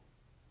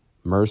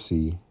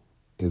 Mercy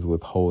is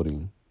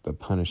withholding the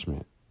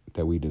punishment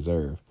that we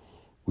deserve.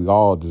 We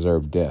all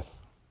deserve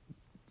death.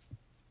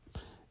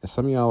 And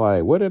some of y'all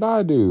like, what did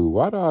I do?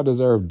 Why do I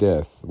deserve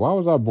death? Why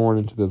was I born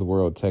into this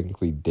world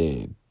technically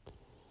dead?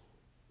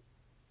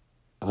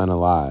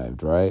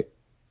 Unalived, right?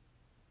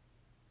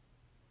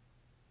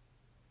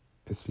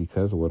 It's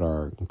because of what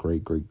our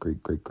great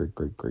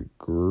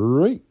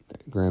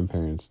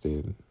grandparents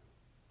did.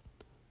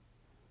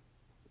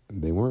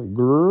 They weren't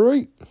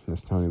great,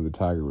 as Tony the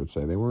Tiger would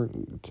say. They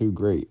weren't too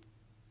great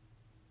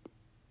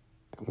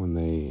when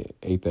they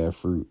ate that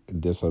fruit,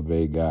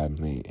 disobeyed God,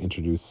 and they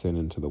introduced sin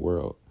into the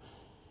world.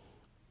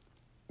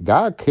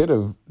 God could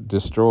have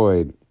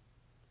destroyed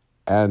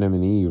Adam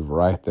and Eve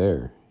right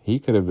there. He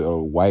could have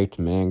wiped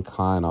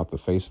mankind off the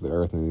face of the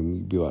earth, and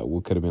you'd be like,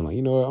 what could have been like,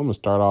 you know what, I'm going to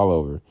start all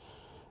over.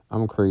 I'm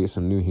going to create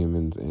some new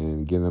humans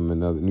and give them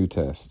another new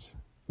test.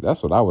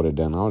 That's what I would have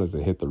done. I would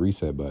have hit the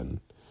reset button.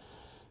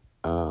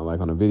 Like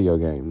on a video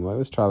game. Like,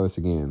 let's try this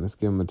again. Let's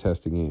give them a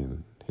test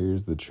again.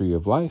 Here's the tree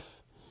of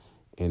life,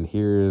 and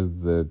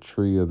here's the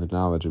tree of the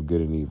knowledge of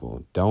good and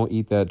evil. Don't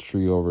eat that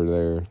tree over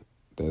there.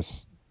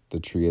 That's the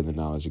tree of the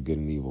knowledge of good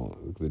and evil.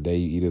 The day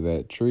you eat of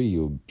that tree,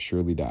 you'll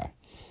surely die.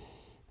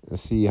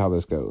 Let's see how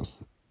this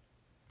goes.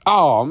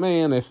 Oh,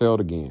 man, they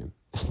failed again.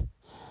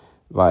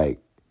 Like,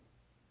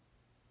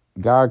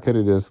 God could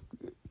have just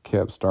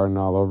kept starting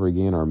all over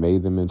again or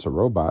made them into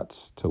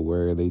robots to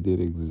where they did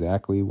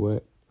exactly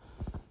what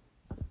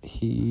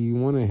he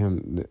wanted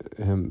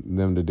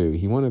them to do.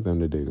 He wanted them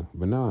to do.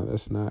 But no,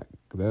 that's not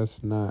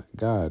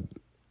God.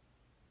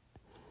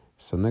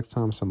 So next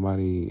time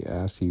somebody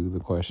asks you the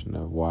question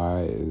of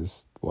why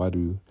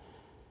do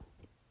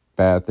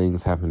bad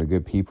things happen to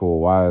good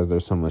people, why is there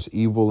so much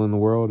evil in the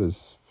world,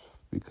 is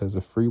because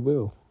of free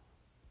will.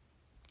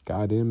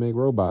 God didn't make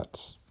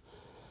robots.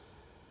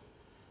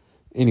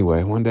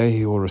 Anyway, one day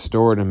he will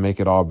restore it and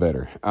make it all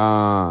better.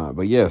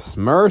 But yes,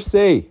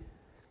 mercy,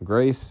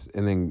 grace,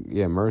 and then,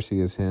 mercy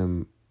is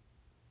him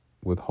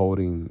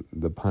withholding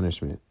the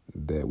punishment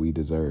that we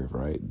deserve,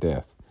 right?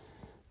 Death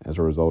as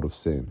a result of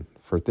sin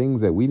for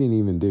things that we didn't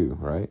even do,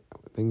 right?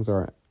 Things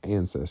our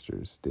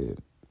ancestors did.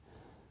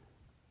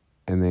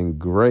 And then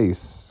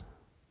grace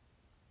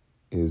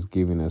is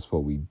giving us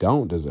what we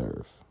don't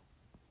deserve.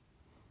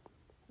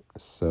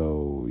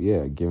 So,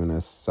 giving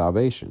us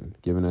salvation,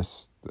 giving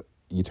us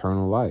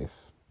eternal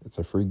life. It's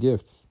a free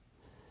gift.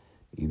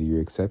 Either you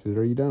accept it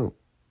or you don't.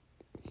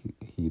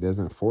 He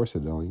doesn't force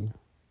it on you.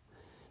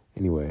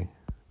 Anyway,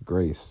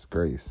 grace.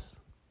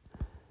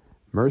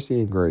 Mercy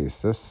and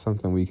grace, that's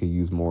something we could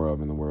use more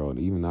of in the world.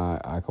 Even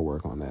I could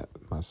work on that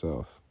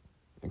myself.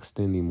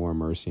 Extending more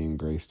mercy and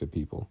grace to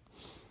people.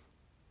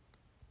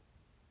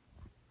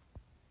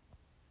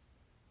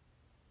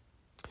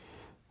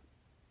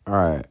 All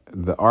right.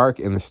 The ark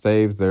and the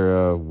staves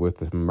thereof with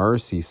the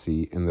mercy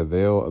seat and the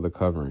veil of the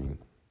covering.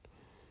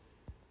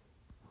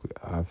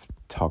 I've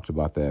talked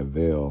about that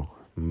veil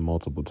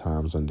multiple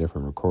times on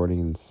different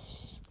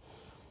recordings.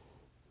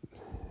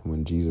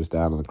 When Jesus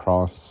died on the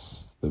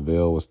cross, the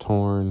veil was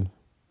torn.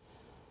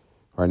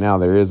 Right now,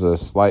 there is a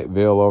slight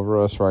veil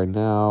over us right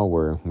now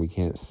where we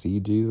can't see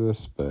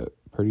Jesus, but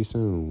pretty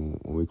soon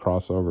when we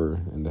cross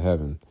over into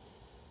heaven,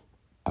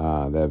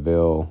 that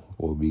veil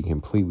will be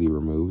completely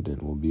removed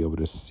and we'll be able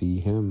to see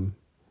him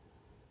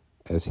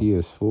as he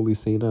has fully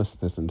seen us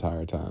this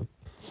entire time.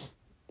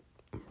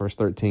 Verse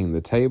 13,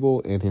 the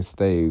table and his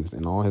staves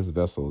and all his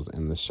vessels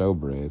and the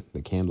showbread,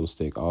 the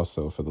candlestick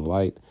also for the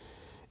light,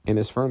 and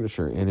his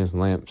furniture and his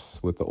lamps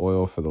with the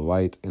oil for the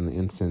light and the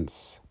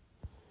incense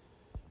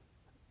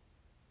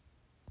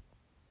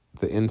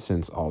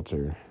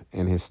altar,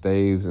 and his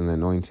staves and the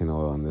anointing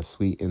oil and the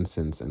sweet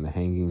incense and the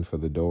hanging for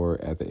the door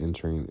at the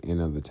entering in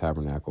of the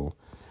tabernacle,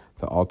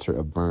 the altar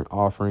of burnt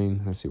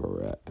offering. Let's see where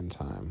we're at in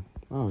time.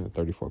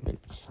 34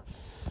 minutes.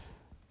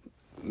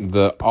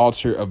 The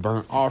altar of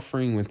burnt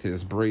offering with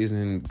his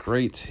brazen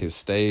grate, his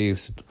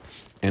staves,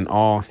 and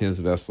all his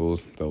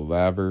vessels, the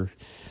laver,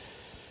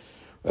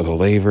 or the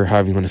laver,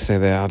 however you want to say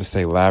that. I'll just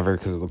say laver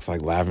because it looks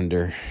like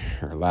lavender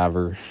or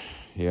laver.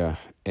 Yeah.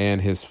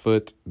 And his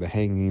foot, the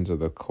hangings of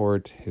the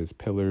court, his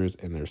pillars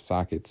and their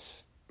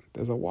sockets.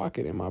 There's a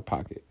wocket in my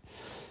pocket.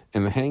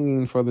 And the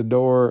hanging for the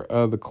door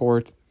of the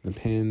court, the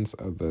pins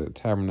of the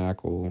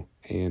tabernacle,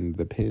 and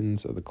the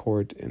pins of the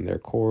court and their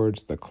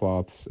cords, the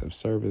cloths of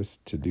service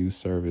to do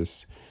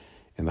service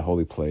in the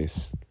holy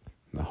place,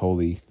 the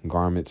holy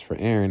garments for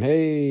Aaron.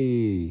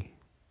 Hey!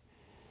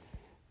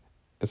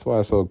 That's why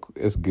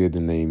it's good to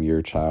name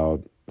your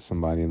child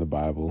somebody in the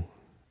Bible.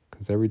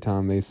 Because every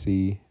time they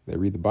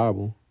read the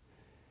Bible,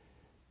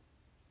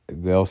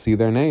 they'll see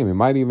their name. It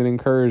might even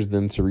encourage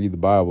them to read the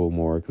Bible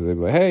more because they'll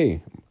be like,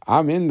 hey,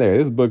 I'm in there.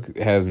 This book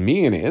has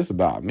me in it. It's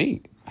about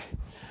me.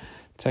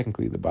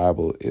 Technically, the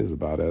Bible is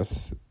about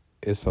us.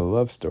 It's a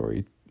love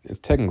story. It's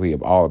technically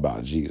all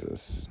about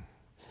Jesus,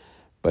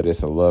 but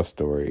it's a love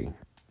story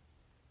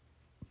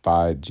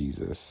by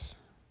Jesus.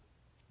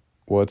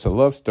 Well, it's a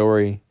love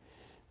story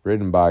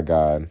written by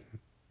God.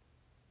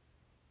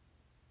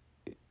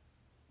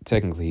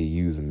 Technically, he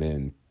used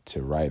men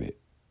to write it,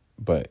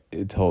 but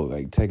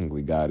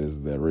technically God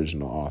is the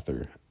original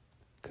author,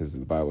 because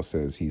the Bible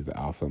says he's the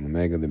Alpha and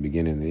Omega, the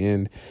beginning and the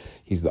end.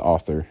 He's the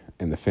author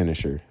and the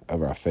finisher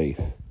of our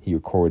faith. He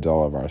records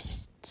all of our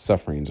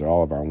sufferings or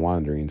all of our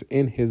wanderings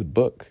in his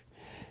book.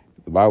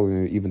 The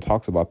Bible even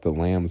talks about the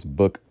Lamb's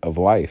book of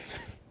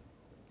life.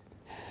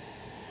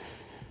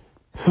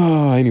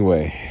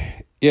 Anyway,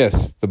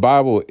 yes, the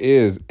Bible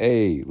is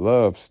a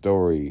love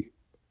story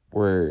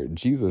where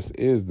Jesus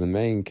is the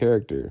main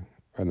character,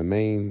 or what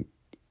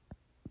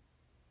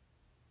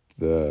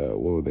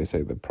would they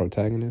say, the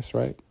protagonist,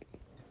 right?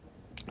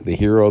 The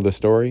hero of the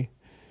story.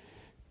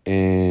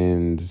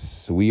 And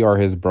we are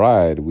his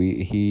bride.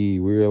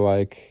 We're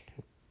like,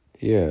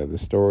 yeah, the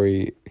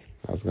story,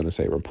 I was going to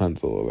say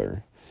Rapunzel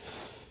or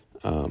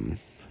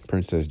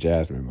Princess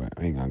Jasmine, but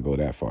I ain't going to go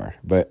that far.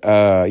 But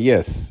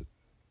yes,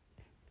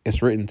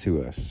 it's written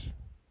to us.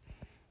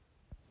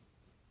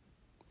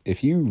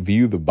 If you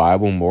view the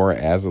Bible more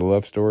as a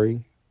love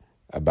story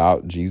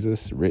about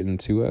Jesus written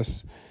to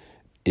us,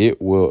 it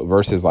will,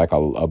 versus like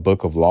a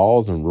book of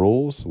laws and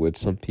rules, which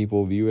some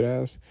people view it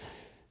as,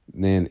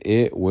 then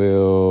it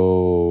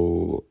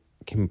will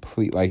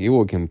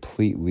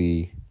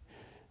completely,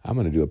 I'm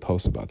going to do a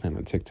post about them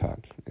on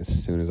TikTok as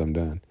soon as I'm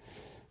done.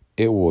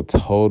 It will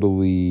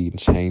totally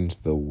change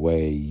the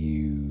way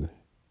you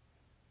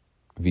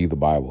view the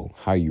Bible,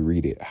 how you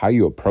read it, how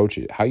you approach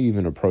it, how you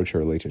even approach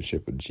your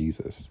relationship with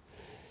Jesus.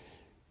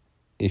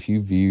 If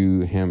you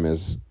view him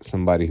as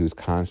somebody who's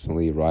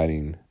constantly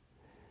writing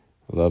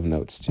love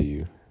notes to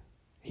you,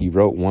 he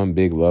wrote one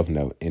big love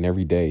note, and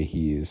every day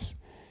he is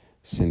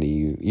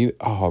sending you.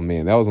 Oh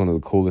man, that was one of the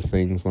coolest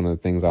things. One of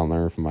the things I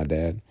learned from my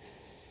dad.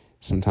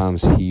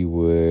 Sometimes he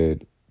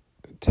would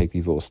take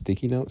these little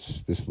sticky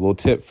notes. This little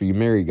tip for you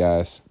married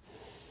guys.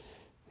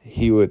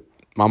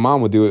 My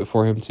mom would do it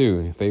for him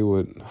too.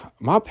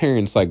 My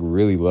parents like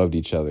really loved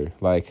each other.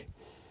 Like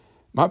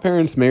my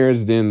parents'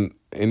 marriage they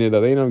ended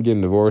up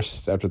getting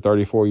divorced after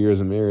 34 years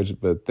of marriage,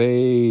 but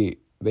they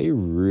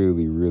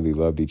really, really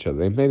loved each other.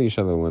 They met each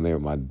other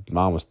when my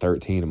mom was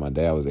 13 and my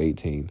dad was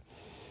 18.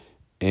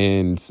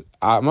 And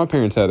my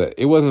parents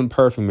it wasn't a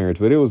perfect marriage,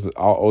 but it was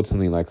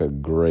ultimately like a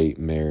great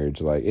marriage.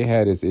 Like it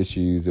had its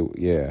issues.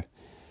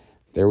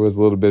 There was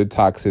a little bit of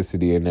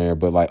toxicity in there,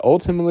 but like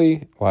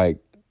ultimately, like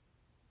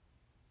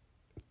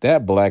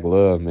that black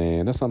love,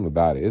 man, there's something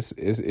about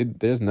it.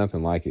 There's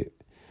nothing like it.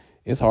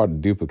 It's hard to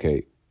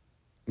duplicate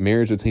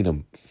marriage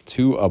between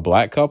a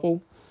black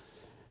couple,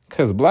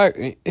 because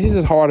it's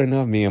just hard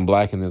enough being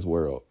black in this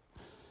world.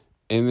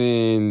 And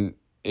then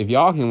if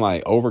y'all can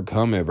like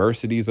overcome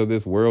adversities of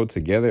this world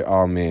together,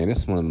 oh man,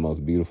 it's one of the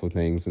most beautiful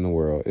things in the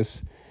world.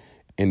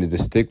 And to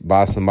stick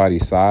by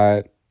somebody's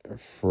side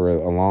for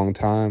a long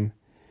time.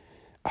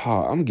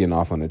 Oh, I'm getting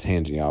off on a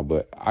tangent, y'all,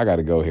 but I got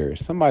to go here.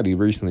 Somebody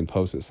recently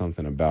posted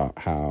something about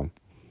how,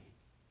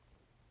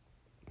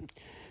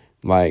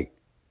 like,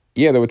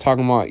 they were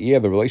talking about,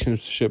 the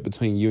relationship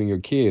between you and your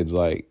kids.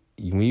 Like,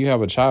 when you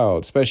have a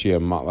child, especially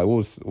like,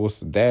 what's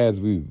dads,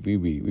 we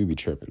be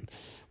tripping.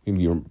 We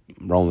be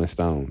Rolling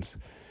Stones,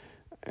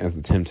 as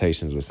the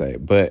Temptations would say.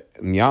 But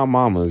y'all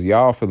mamas,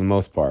 for the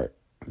most part,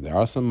 there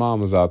are some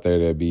mamas out there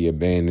that be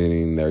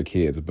abandoning their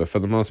kids. But for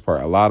the most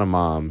part, a lot of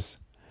moms,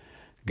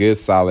 good,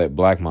 solid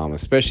black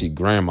mamas, especially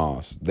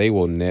grandmas, they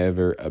will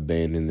never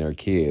abandon their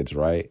kids,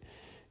 right?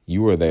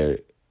 You are their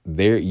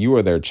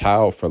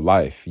child for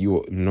life.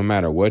 No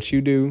matter what you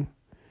do,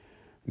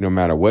 no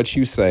matter what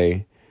you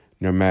say,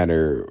 no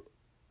matter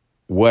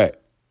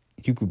what,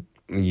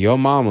 your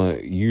mama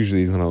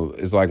usually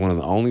is like one of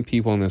the only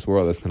people in this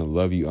world that's gonna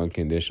love you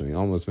unconditionally. It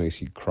almost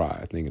makes you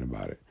cry thinking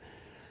about it.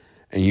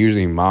 And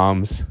usually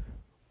moms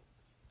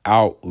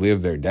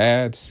outlive their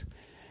dads,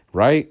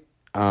 right?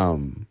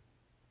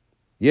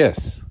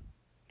 Yes,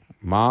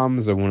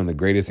 moms are one of the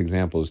greatest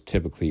examples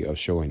typically of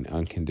showing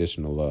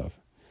unconditional love,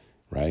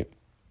 right?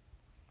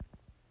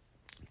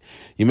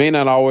 You may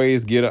not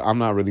always get it. I'm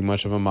not really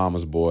much of a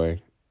mama's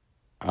boy.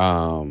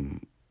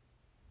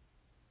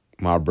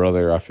 My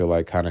brother, I feel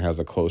like, kind of has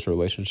a closer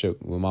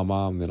relationship with my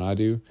mom than I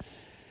do.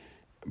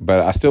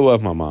 But I still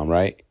love my mom,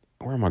 right?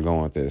 Where am I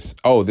going with this?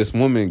 Oh, this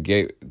woman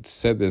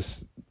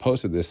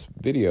posted this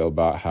video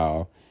about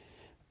how,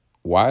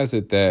 why is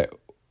it that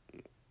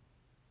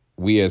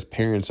we as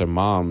parents or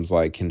moms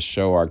like can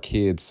show our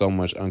kids so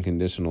much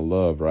unconditional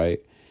love, right?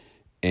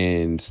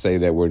 And say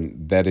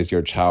that is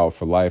your child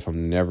for life.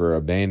 I'm never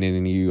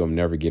abandoning you. I'm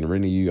never getting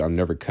rid of you. I'm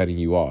never cutting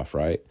you off,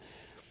 right?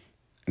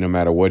 No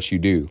matter what you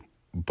do.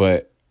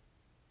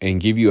 And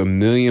give you a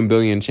million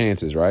billion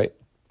chances, right?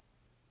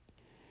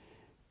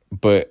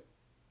 But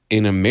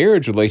in a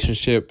marriage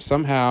relationship,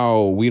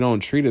 somehow we don't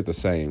treat it the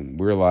same.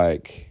 We're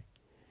like,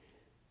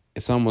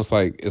 it's almost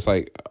like, it's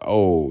like,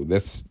 oh,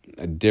 that's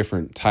a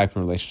different type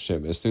of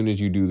relationship. As soon as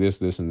you do this,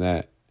 this, and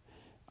that,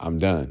 I'm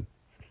done.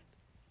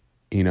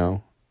 You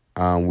know,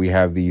 we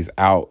have these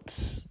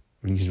outs,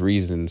 these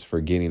reasons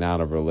for getting out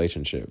of a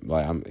relationship.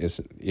 Like,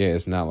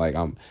 it's not like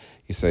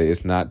you say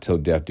it's not till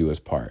death do us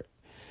part.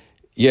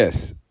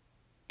 Yes,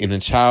 in a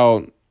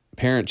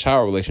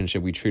parent-child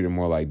relationship, we treat it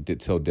more like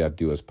till death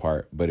do us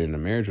part. But in a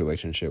marriage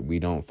relationship, we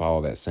don't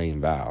follow that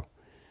same vow.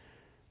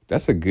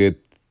 That's a good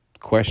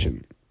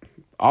question.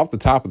 Off the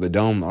top of the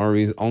dome,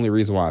 the only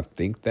reason why I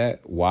think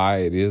why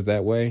it is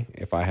that way,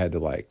 if I had to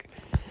like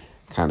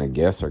kind of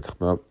guess or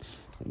come up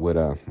with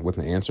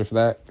an answer for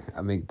that,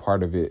 I think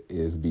part of it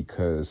is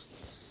because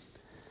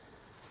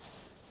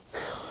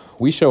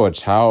we show a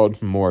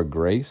child more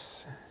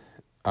grace.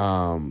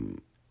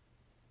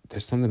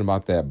 There's something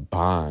about that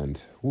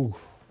bond,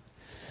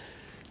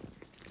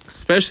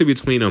 especially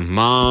between a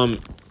mom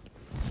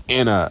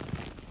and a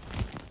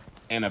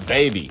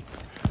baby.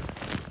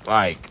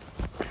 Like,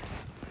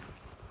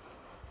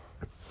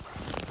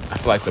 I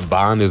feel like the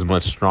bond is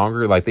much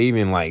stronger. Like, they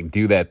even like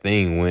do that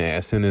thing when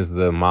as soon as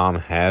the mom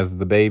has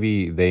the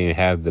baby, they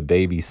have the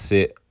baby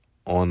sit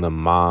on the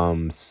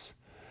mom's.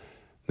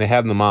 They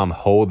have the mom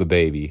hold the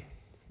baby,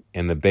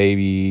 and the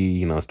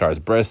baby, starts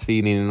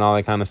breastfeeding and all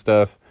that kind of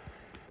stuff.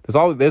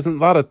 There's a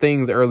lot of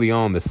things early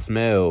on, the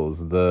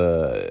smells,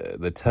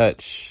 the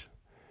touch,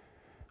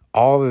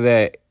 all of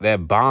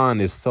that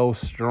bond is so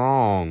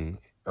strong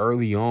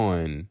early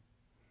on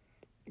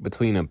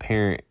between a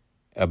parent,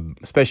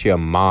 especially a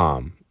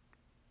mom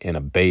and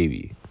a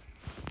baby,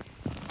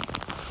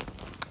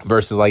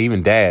 versus like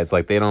even dads.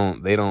 Like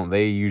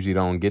they usually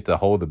don't get to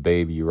hold the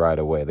baby right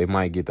away. They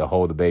might get to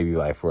hold the baby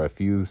like for a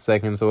few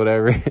seconds or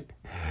whatever. And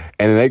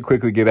then they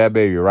quickly get that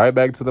baby right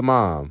back to the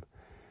mom.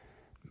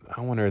 I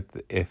wonder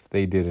if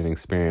they did an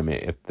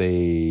experiment, if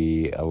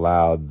they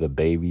allowed the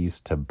babies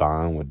to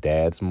bond with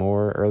dads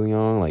more early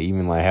on, like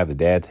even like have the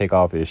dad take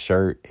off his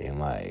shirt and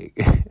like,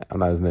 I'm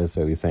not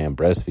necessarily saying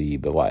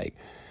breastfeed, but like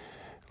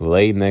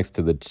lay next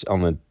to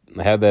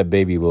have that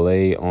baby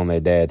lay on their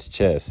dad's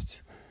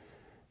chest.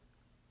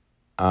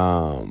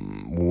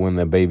 When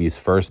the baby's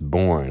first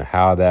born,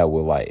 how that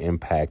will like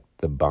impact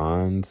the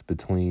bonds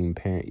between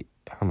parents.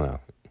 I don't know.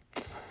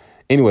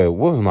 Anyway,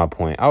 what was my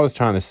point? I was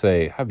trying to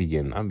say, I'll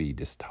be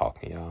just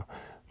talking, y'all.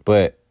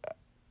 But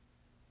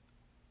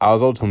I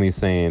was ultimately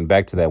saying,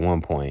 back to that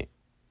one point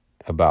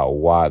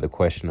about the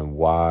question of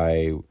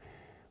why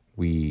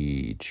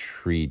we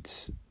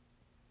treat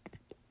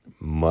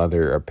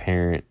mother or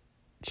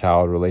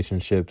parent-child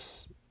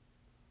relationships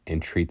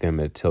and treat them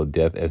till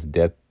death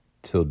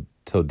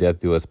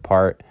do us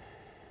part,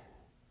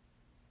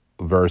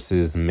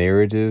 versus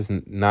marriages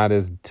not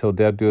as till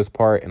death do us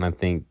part. And I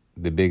think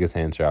the biggest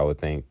answer,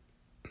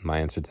 my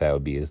answer to that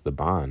would be is the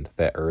bond,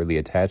 that early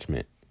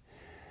attachment.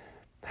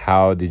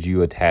 How did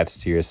you attach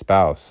to your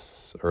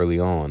spouse early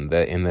on?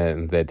 That in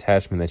the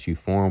attachment that you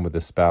form with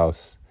a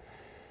spouse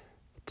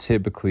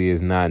typically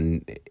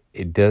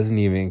it doesn't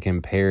even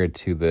compare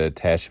to the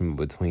attachment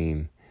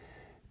between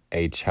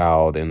a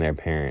child and their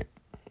parent.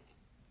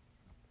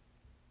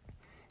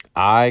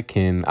 I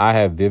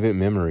have vivid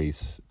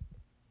memories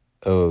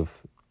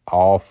of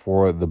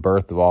the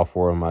birth of all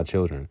four of my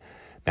children.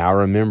 Now, I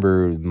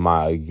remember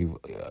my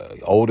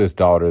oldest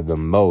daughter the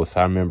most.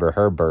 I remember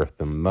her birth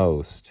the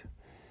most.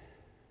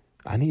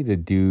 I need to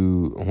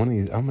do I'm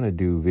going to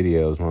do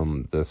videos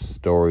on the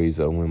stories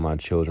of when my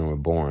children were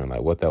born,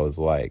 like what that was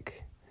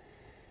like,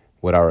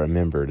 what I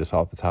remember just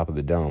off the top of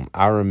the dome.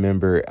 I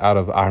remember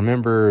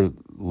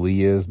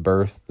Leah's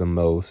birth the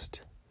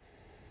most,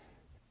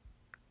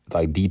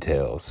 like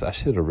details. I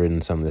should have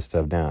written some of this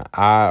stuff down.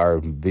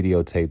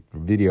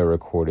 Video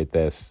recorded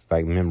this,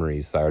 like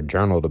memories. I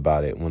journaled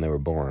about it when they were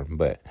born.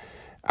 But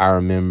I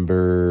even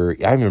remember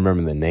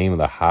the name of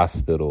the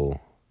hospital.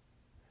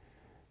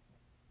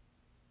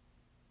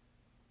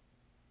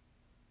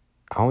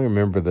 Why do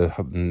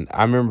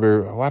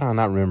I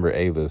not remember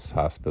Ava's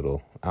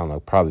hospital? I don't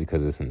know, probably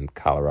because it's in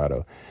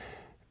Colorado.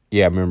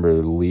 Yeah, I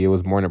remember Leah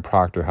was born at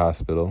Proctor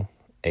Hospital.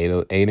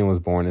 Aiden was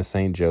born at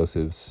St.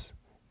 Joseph's.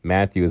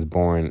 Matthew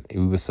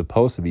was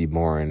supposed to be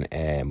born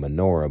at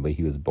Menorah, but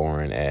he was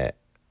born at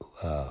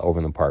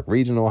Overland Park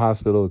Regional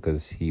Hospital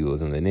because he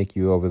was in the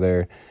NICU over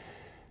there.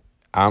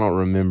 I don't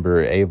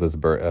remember Ava's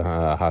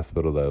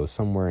hospital, though. It was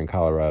somewhere in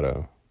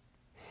Colorado.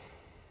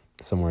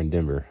 Somewhere in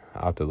Denver.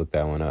 I'll have to look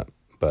that one up.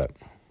 But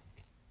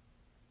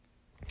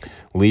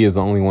Leah's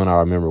the only one I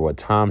remember what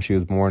time she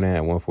was born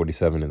at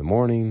 1:47 in the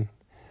morning.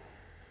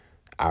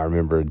 I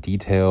remember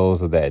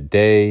details of that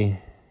day.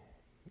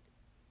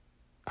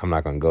 I'm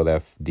not going to go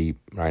that deep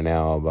right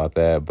now about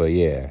that, but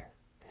yeah,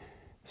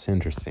 it's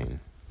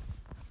interesting.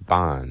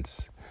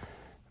 Bonds.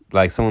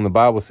 Like, so when the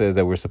Bible says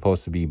that we're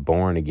supposed to be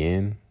born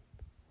again,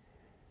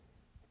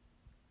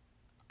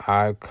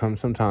 I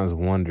sometimes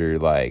wonder,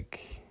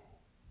 like,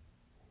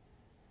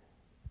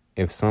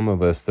 if some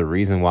of us, the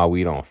reason why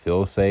we don't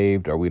feel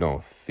saved or we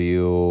don't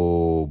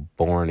feel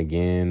born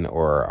again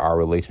or our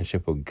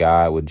relationship with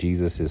God, with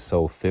Jesus is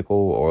so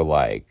fickle, or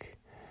like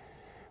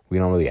we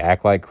don't really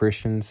act like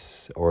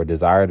Christians or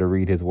desire to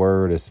read his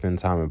word or spend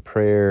time in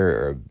prayer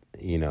or,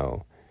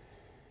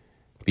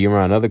 be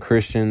around other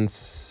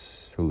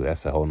Christians. Ooh,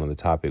 that's a whole nother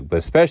topic, but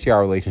especially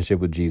our relationship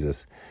with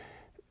Jesus.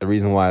 The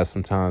reason why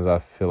sometimes I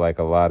feel like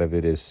a lot of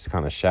it is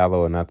kind of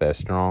shallow and not that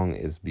strong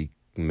is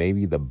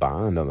maybe the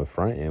bond on the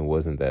front end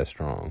wasn't that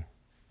strong.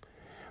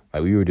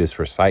 Like we were just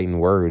reciting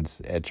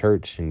words at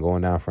church and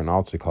going down for an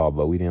altar call,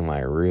 but we didn't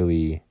like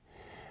really.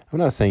 I'm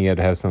not saying you have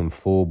to have some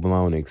full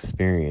blown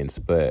experience,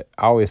 but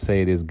I always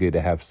say it is good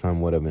to have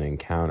somewhat of an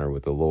encounter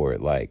with the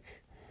Lord. Like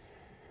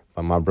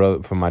for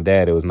my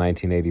dad, it was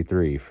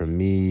 1983. For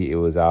me, it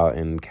was out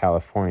in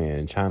California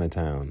in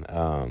Chinatown,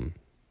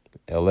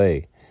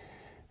 LA.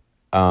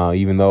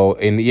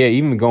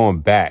 Even going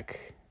back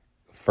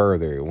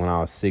further, when I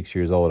was 6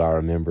 years old, I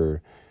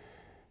remember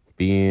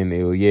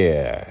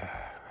I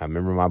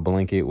remember my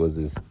blanket was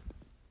this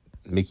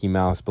Mickey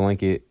Mouse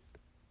blanket.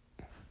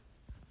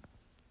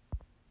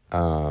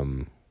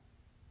 And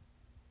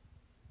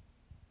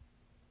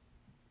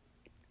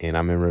I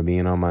remember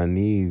being on my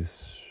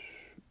knees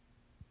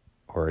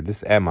or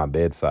just at my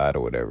bedside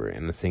or whatever,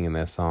 and singing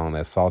that song,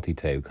 that Salty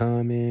Tape,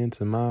 come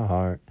into my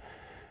heart.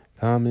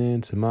 Come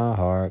into my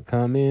heart,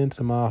 come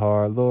into my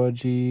heart, Lord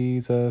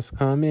Jesus,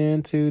 come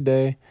in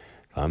today,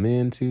 come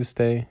in to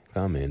stay,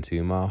 come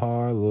into my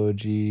heart, Lord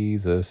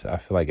Jesus. I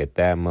feel like at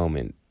that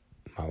moment,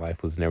 my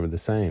life was never the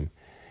same.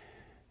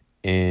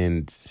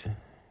 And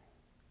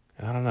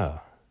I don't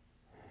know.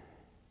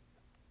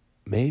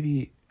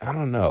 Maybe, I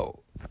don't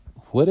know.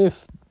 What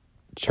if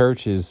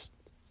churches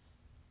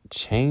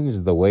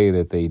changed the way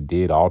that they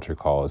did altar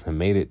calls and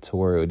made it to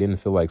where it didn't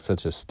feel like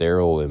such a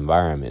sterile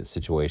environment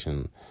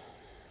situation,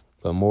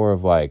 but more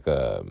of like,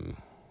 that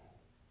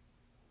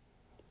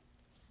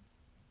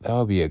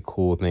would be a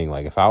cool thing.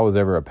 Like if I was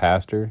ever a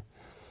pastor,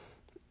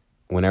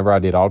 whenever I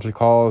did altar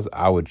calls,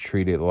 I would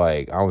treat it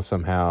like I would have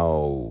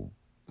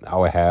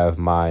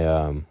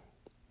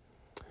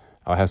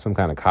some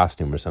kind of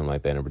costume or something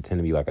like that and pretend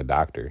to be like a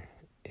doctor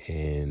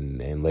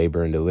in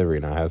labor and delivery.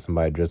 And I have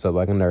somebody dressed up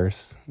like a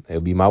nurse. It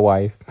would be my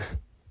wife.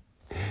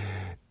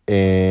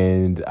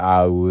 And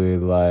I would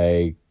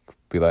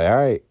be like, all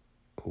right,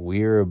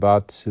 we're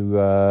about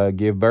to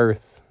give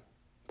birth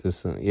to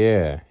some,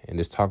 and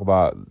just talk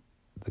about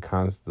the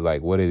concept,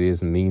 like what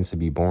it means to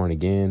be born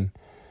again.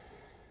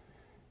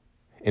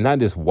 And not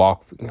just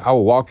I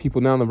will walk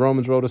people down the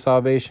Romans road to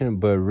salvation,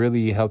 but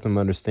really help them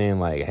understand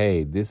like,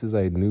 hey, this is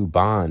a new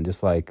bond.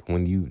 Just like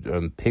when you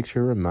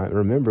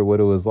remember what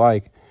it was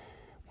like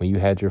when you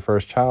had your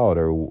first child,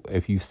 or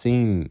if you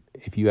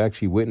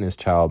actually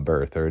witnessed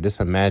childbirth, or just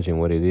imagine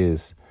what it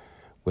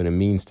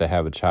means to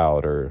have a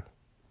child, or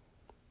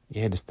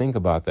just think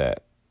about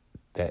that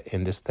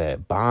and just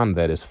that bond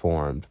that is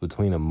formed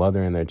between a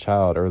mother and their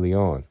child early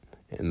on,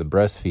 and the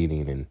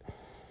breastfeeding. And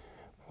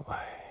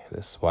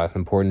that's why it's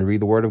important to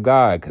read the Word of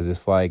God, because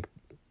it's like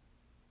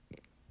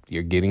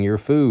you're getting your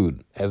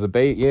food as a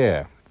baby.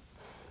 Yeah.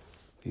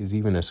 There's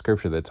even a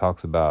scripture that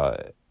talks about,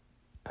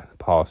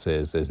 Paul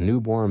says, as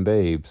newborn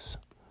babes,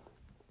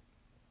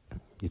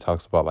 he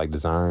talks about like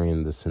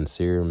desiring the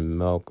sincere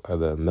milk, or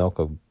the milk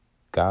of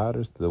God,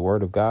 or the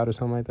Word of God, or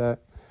something like that.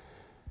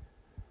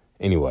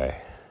 Anyway,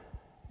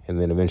 and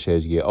then eventually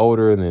as you get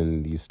older,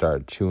 then you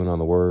start chewing on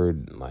the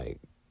Word, like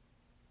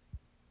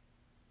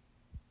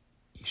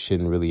you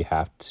shouldn't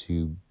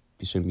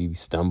be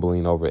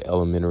stumbling over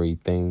elementary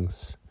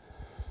things.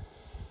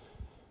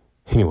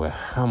 Anyway,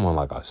 I'm on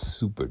like a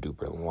super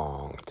duper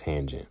long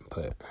tangent,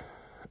 but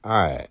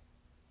all right.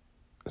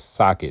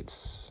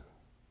 Sockets.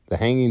 The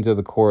hangings of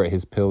the court,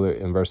 his pillar,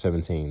 in verse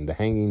 17. The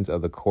hangings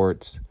of the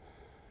courts,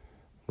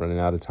 running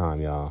out of time,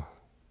 y'all.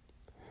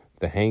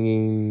 The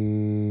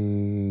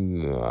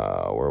hanging,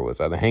 where was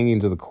I? The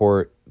hangings of the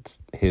court,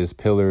 his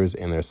pillars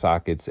and their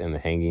sockets, and the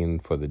hanging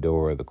for the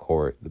door of the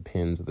court, the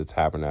pins of the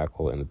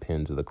tabernacle and the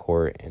pins of the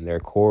court, and their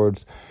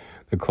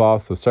cords, the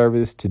cloths of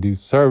service to do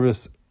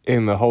service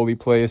in the holy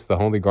place, the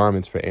holy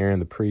garments for Aaron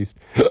the priest.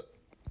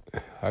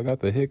 I got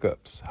the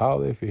hiccups.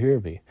 Holla if you hear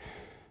me.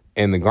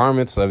 And the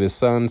garments of his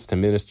sons to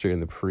minister in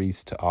the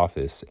priest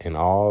office. And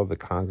all the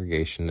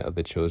congregation of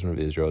the children of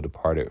Israel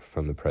departed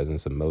from the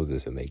presence of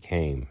Moses, and they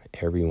came,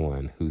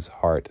 everyone whose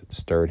heart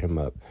stirred him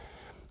up,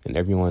 and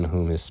everyone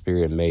whom his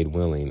spirit made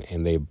willing.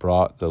 And they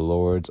brought the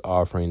Lord's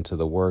offering to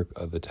the work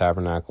of the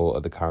tabernacle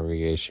of the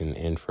congregation,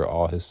 and for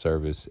all his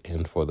service,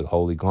 and for the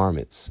holy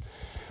garments.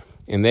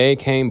 And they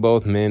came,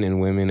 both men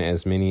and women,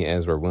 as many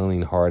as were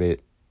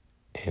willing-hearted,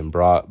 and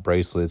brought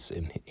bracelets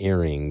and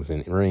earrings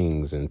and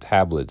rings and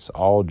tablets,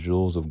 all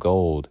jewels of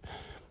gold.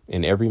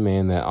 And every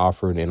man that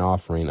offered an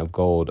offering of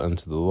gold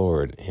unto the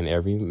Lord, and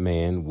every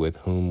man with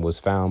whom was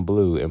found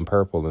blue and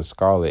purple and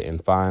scarlet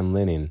and fine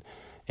linen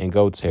and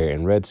goat's hair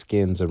and red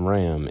skins of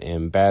ram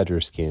and badger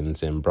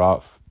skins, and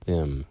brought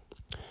them.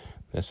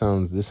 This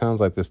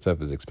sounds like this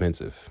stuff is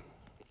expensive.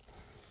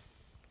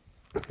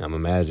 I'm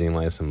imagining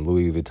like some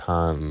Louis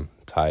Vuitton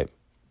type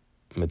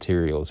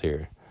materials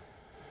here.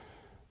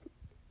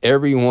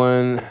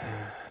 Everyone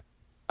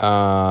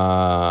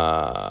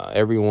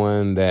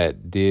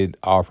that did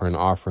offer an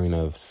offering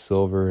of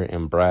silver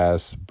and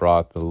brass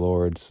brought the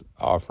Lord's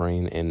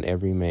offering, and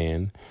every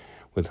man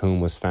with whom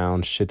was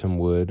found shittim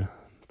wood,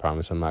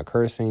 promise I'm not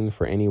cursing,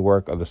 for any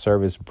work of the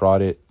service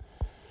brought it.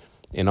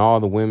 And all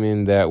the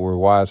women that were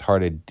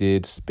wise-hearted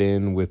did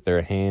spin with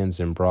their hands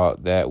and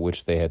brought that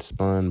which they had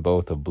spun,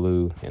 both of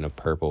blue and of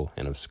purple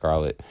and of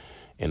scarlet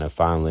and of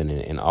fine linen.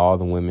 And all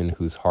the women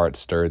whose heart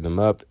stirred them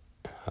up.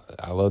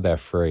 I love that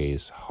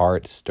phrase,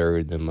 heart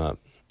stirred them up.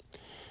 In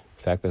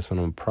fact, that's what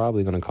I'm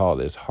probably going to call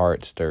this,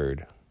 heart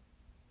stirred.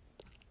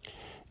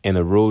 And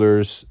the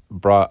rulers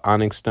brought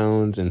onyx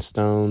stones and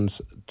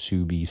stones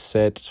to be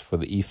set for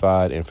the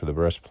ephod and for the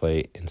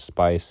breastplate, and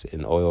spice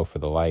and oil for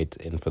the light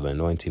and for the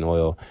anointing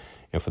oil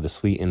and for the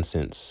sweet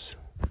incense.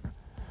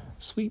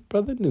 Sweet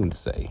brother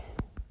Noonsay.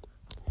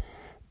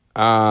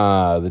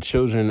 The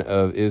children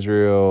of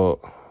Israel...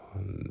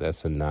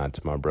 That's a nod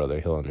to my brother.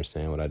 He'll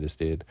understand what I just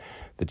did.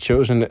 The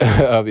children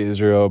of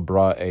Israel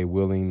brought a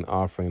willing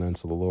offering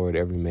unto the Lord,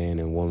 every man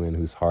and woman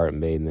whose heart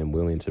made them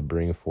willing to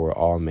bring forth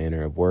all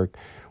manner of work,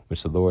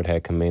 which the Lord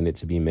had commanded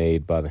to be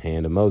made by the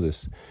hand of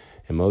Moses.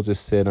 And Moses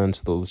said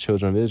unto the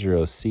children of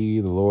Israel,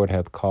 see, the Lord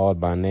hath called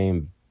by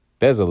name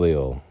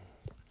Bezalel.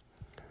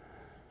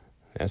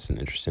 That's an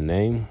interesting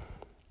name.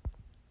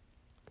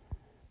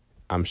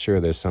 I'm sure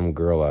there's some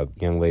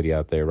young lady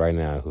out there right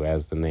now who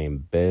has the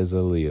name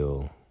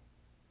Bezalel.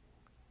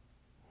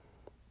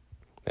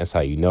 That's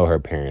how you know her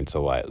parents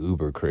are like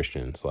uber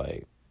Christians,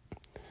 like,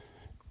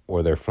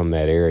 or they're from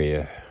that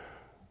area,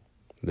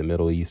 the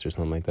Middle East or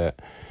something like that.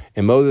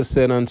 And Moses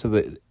said unto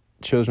the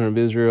children of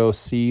Israel,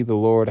 see, the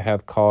Lord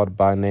hath called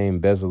by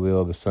name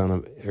Bezalel, the son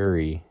of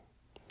Uri,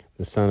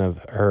 the son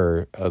of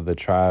Hur, of the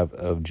tribe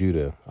of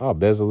Judah. Oh,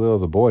 Bezalel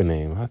is a boy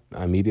name.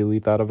 I immediately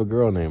thought of a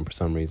girl name for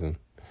some reason.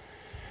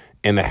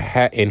 And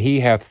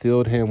he hath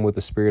filled him with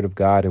the Spirit of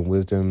God and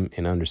wisdom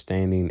and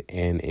understanding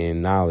and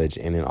in knowledge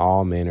and in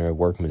all manner of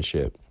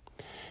workmanship,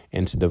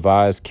 and to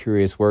devise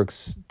curious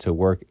works, to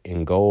work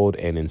in gold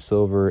and in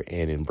silver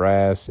and in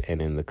brass and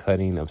in the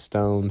cutting of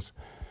stones,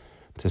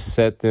 to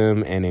set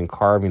them and in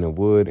carving of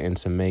wood, and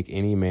to make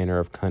any manner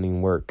of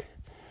cunning work.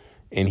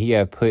 And he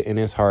hath put in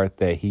his heart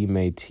that he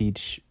may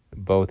teach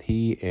both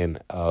he and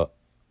Aholiab,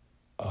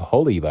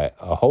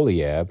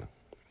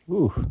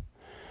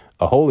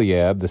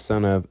 the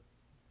son of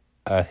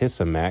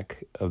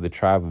Ahisamach of the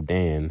tribe of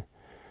Dan.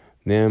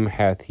 Them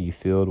hath he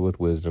filled with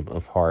wisdom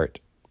of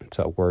heart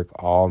to work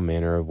all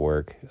manner of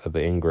work of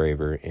the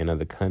engraver and of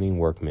the cunning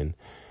workman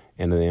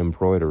and of the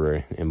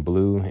embroiderer, in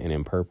blue and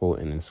in purple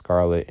and in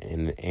scarlet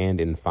and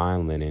in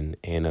fine linen,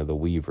 and of the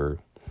weaver,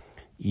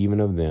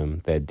 even of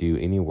them that do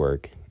any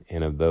work,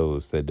 and of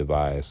those that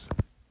devise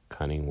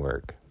cunning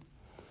work.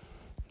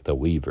 The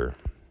weaver.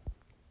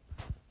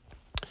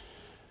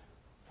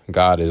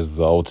 God is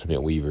the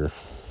ultimate weaver.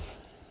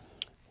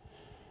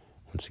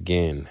 Once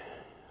again,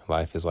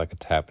 life is like a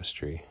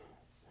tapestry.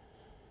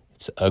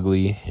 It's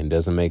ugly and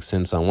doesn't make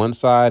sense on one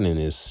side, and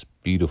it's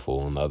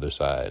beautiful on the other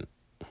side.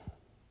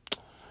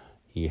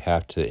 You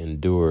have to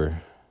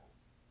endure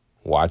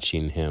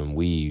watching him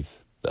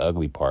weave the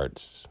ugly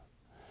parts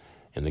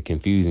and the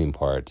confusing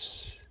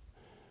parts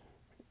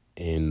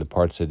and the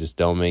parts that just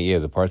don't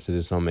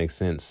make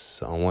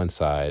sense on one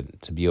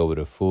side, to be able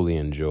to fully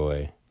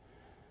enjoy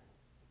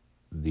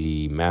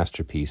the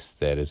masterpiece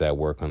that is at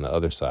work on the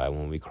other side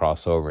when we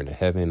cross over into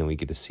heaven and we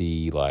get to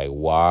see, like,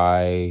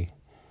 why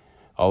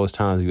all those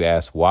times we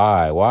ask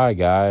why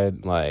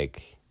God,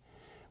 like,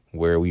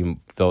 where we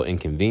felt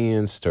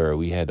inconvenienced, or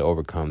we had to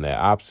overcome that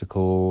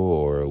obstacle,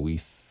 or we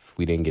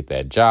didn't get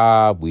that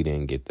job, we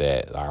didn't get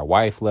that, our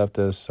wife left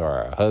us, or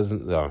our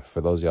husband, or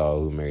for those of y'all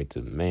who are married to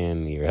a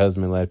man, your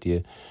husband left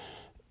you,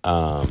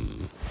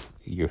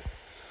 your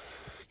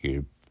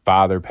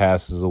father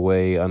passes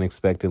away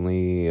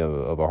unexpectedly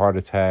of a heart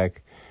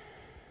attack.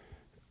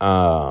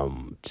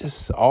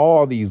 Just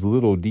all these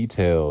little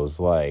details,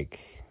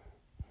 like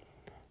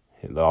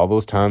all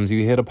those times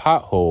you hit a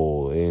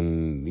pothole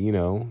and,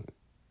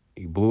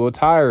 you blew a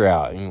tire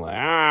out and you're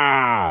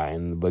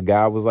like, but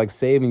God was like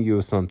saving you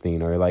or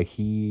something, or like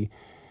you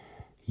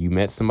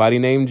met somebody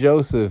named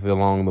Joseph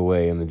along the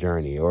way in the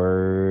journey,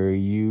 or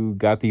you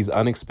got these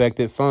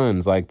unexpected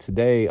funds. Like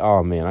today,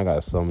 oh man, I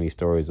got so many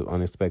stories of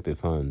unexpected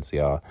funds,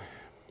 y'all.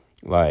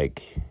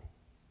 Like,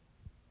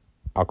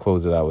 I'll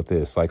close it out with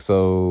this. Like,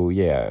 so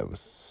yeah,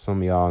 some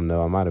of y'all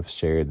know I might have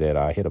shared that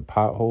I hit a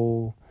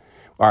pothole.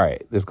 All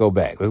right, let's go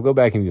back. Let's go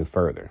back even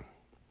further.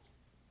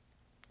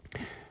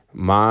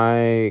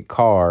 My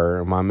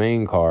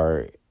main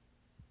car,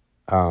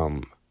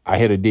 I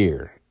hit a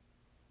deer,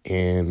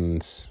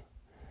 and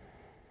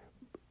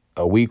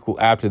a week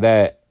after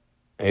that,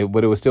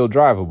 but it was still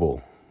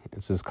drivable.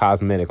 It's just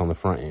cosmetic on the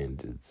front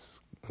end.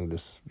 It's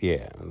just,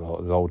 the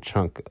whole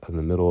chunk in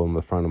the middle and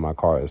the front of my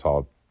car is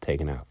all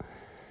taken out.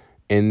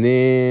 And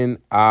then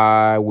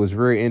I was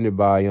rear-ended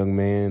by a young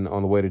man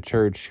on the way to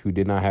church who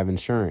did not have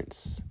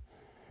insurance.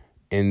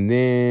 And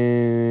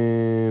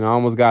then I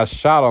almost got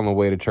shot on the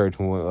way to church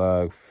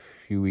a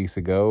few weeks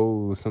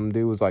ago. Some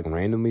dude was like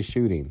randomly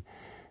shooting.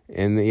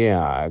 And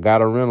yeah, I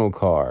got a rental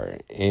car.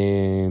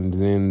 And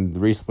then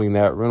recently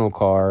that rental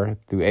car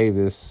through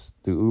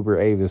Uber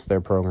Avis,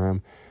 their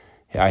program,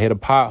 I hit a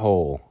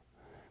pothole.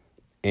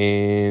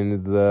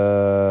 And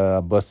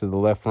I busted the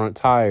left front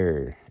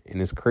tire.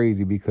 And it's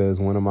crazy because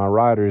one of my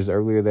riders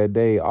earlier that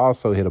day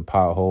also hit a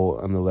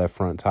pothole on the left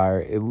front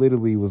tire. It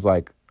literally was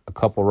like a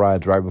couple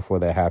rides right before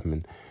that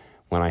happened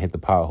when I hit the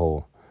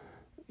pothole.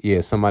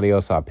 Yeah, somebody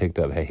else I picked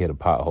up had hit a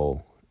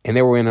pothole. And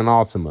they were in an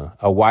Altima,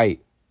 a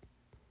white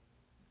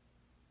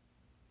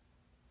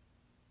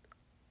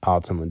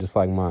Altima, just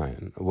like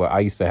mine. Well, I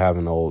used to have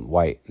an old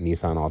white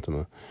Nissan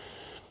Altima.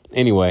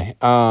 Anyway,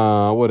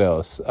 what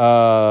else?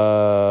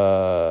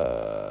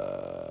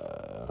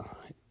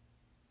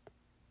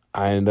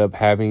 I ended up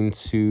having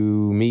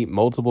to meet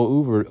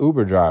multiple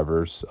Uber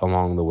drivers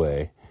along the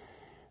way.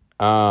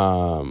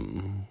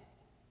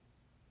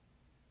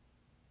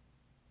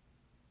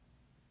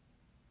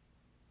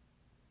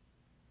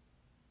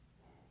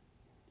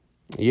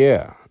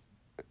 Yeah.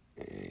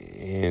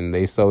 And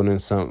they sold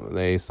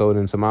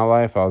into my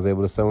life. I was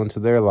able to sell into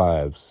their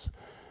lives.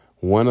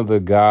 One of the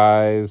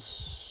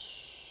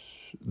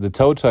guys, the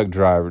tow truck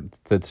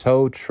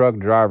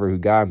driver who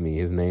got me,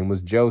 his name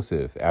was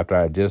Joseph. After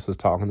I just was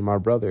talking to my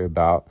brother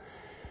about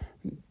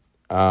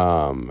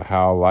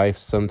how life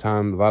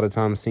a lot of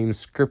times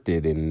seems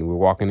scripted, and we're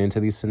walking into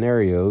these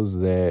scenarios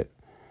that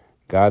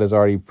God has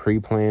already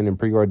pre-planned and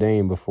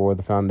preordained before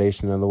the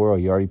foundation of the world.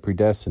 He already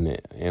predestined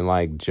it. And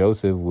like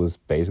Joseph was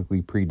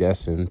basically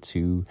predestined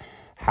to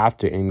have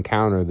to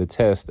encounter the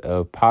test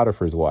of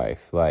Potiphar's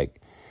wife. Like,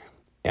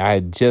 I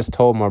had just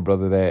told my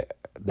brother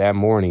that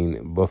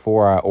morning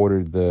before I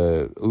ordered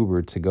the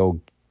Uber to go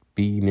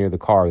be near the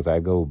car, because I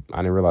didn't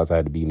realize I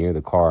had to be near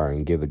the car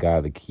and give the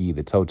guy the key,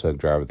 the tow truck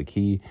driver the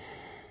key.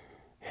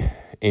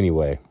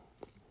 Anyway.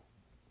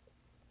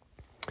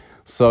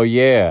 So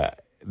yeah,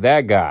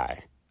 that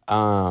guy.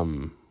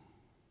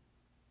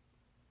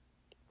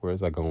 Where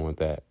is I going with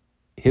that?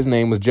 His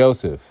name was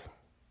Joseph.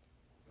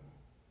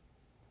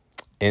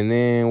 And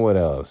then what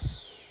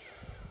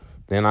else?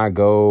 Then I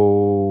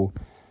go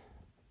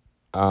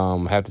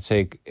have to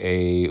take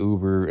an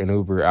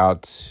Uber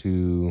out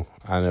to,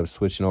 I ended up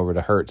switching over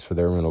to Hertz for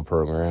their rental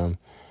program.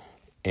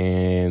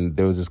 And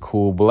there was this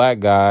cool black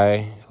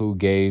guy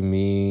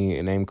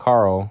named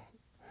Carl,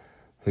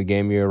 who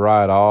gave me a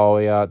ride all the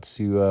way out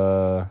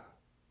to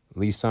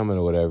Lee Summit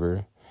or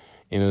whatever.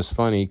 And it was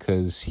funny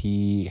because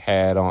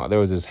there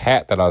was this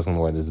hat that I was going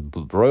to wear, this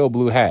royal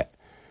blue hat.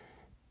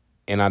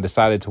 And I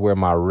decided to wear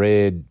my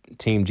red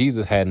Team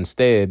Jesus hat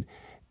instead.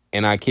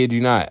 And I kid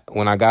you not,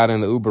 when I got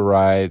in the Uber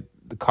ride,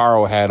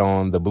 Carl had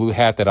on the blue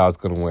hat that I was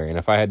going to wear. And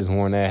if I had just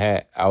worn that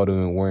hat, I would have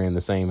been wearing the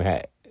same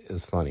hat. It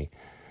was funny.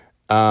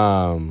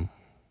 Anyway,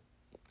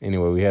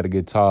 we had a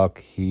good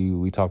talk.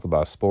 We talked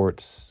about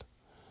sports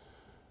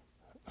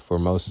for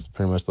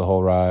pretty much the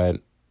whole ride.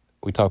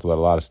 We talked about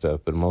a lot of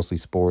stuff, but mostly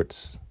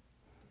sports.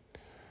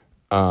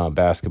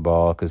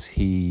 Basketball, because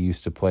he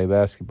used to play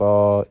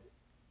basketball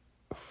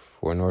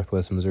for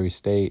Northwest Missouri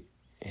State,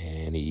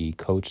 and he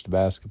coached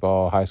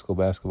basketball, high school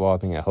basketball, I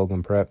think at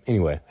Hogan Prep.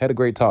 Anyway, had a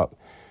great talk.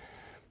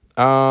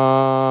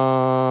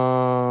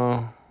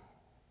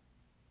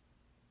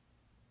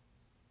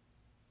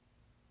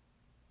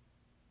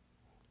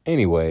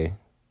 Anyway,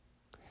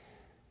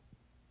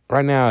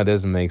 right now it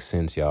doesn't make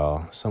sense,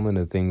 y'all. Some of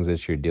the things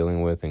that you're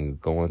dealing with and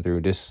going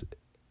through, the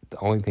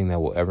only thing that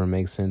will ever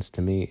make sense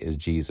to me is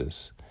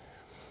Jesus.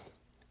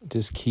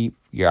 Just keep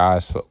your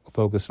eyes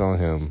focused on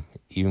him,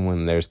 even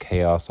when there's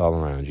chaos all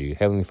around you.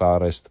 Heavenly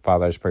Father, I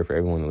just pray for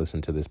everyone that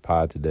listens to this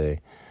pod today.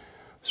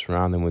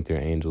 Surround them with your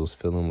angels.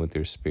 Fill them with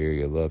your spirit,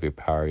 your love, your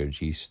power, your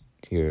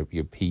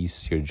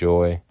peace, your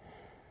joy.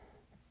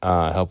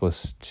 Help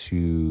us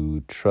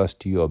to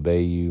trust you,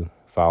 obey you,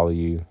 follow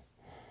you,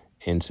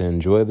 and to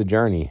enjoy the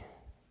journey.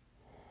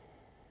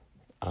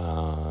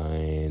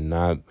 And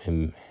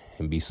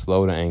be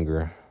slow to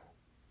anger,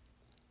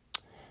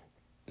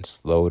 and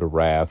slow to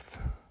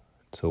wrath,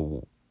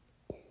 to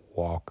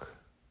walk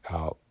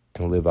out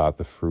and live out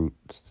the fruit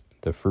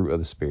of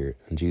the Spirit.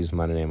 In Jesus'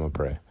 mighty name I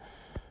pray.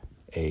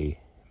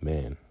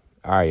 Amen.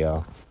 All right,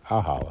 y'all.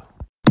 I'll holla.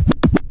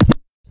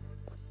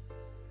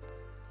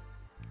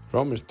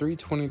 Romans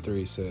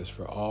 3:23 says,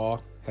 "For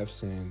all have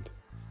sinned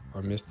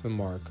or missed the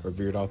mark or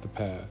veered off the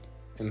path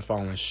and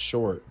fallen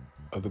short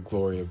of the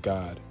glory of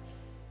God,"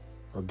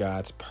 or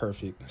God's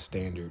perfect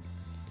standard.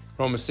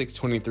 Romans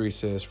 6:23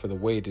 says, "For the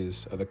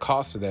wages or the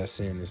cost of that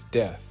sin is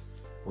death,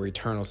 or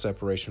eternal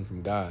separation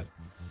from God.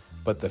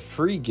 But the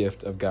free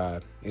gift of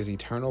God is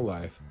eternal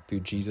life through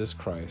Jesus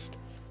Christ,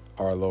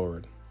 our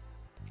Lord."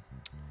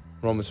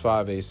 Romans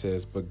 5:8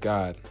 says, "But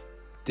God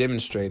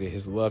demonstrated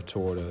his love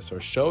toward us,"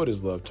 or showed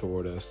his love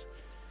toward us,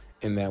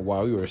 "in that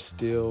while we were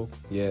still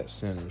yet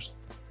sinners,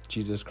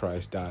 Jesus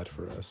Christ died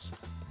for us."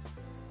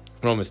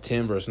 Romans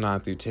 10 verse 9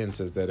 through 10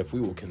 says that if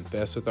we will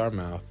confess with our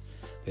mouth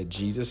that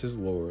Jesus is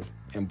Lord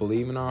and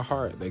believe in our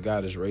heart that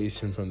God has raised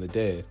him from the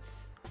dead,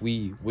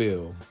 We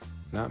will,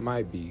 not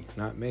might be,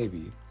 not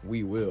maybe,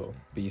 we will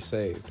be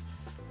saved.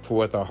 For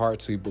with our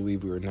hearts we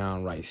believe we are now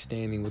in right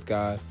standing with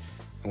God,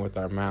 and with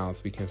our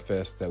mouths we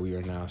confess that we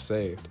are now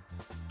saved.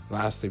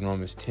 Lastly,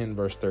 Romans 10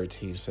 verse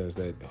 13 says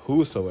that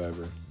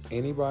whosoever,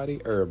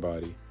 anybody,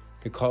 everybody,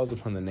 who calls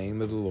upon the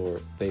name of the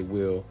Lord, they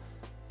will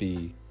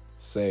be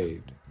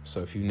saved.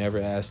 So if you've never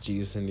asked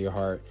Jesus into your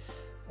heart,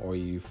 or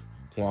you've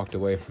walked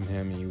away from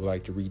him and you would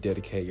like to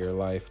rededicate your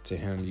life to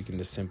him, you can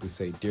just simply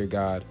say, Dear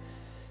God,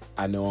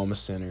 I know I'm a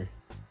sinner.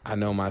 I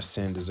know my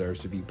sin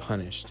deserves to be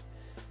punished.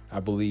 I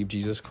believe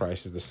Jesus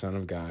Christ is the Son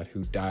of God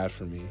who died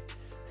for me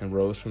and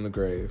rose from the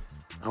grave.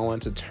 I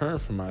want to turn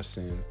from my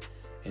sin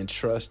and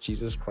trust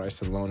Jesus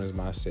Christ alone as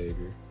my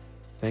Savior.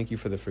 Thank you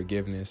for the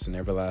forgiveness and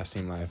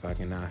everlasting life I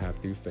can now have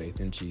through faith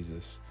in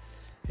Jesus.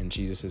 In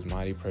Jesus'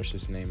 mighty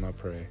precious name I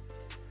pray.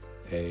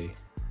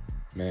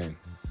 Amen.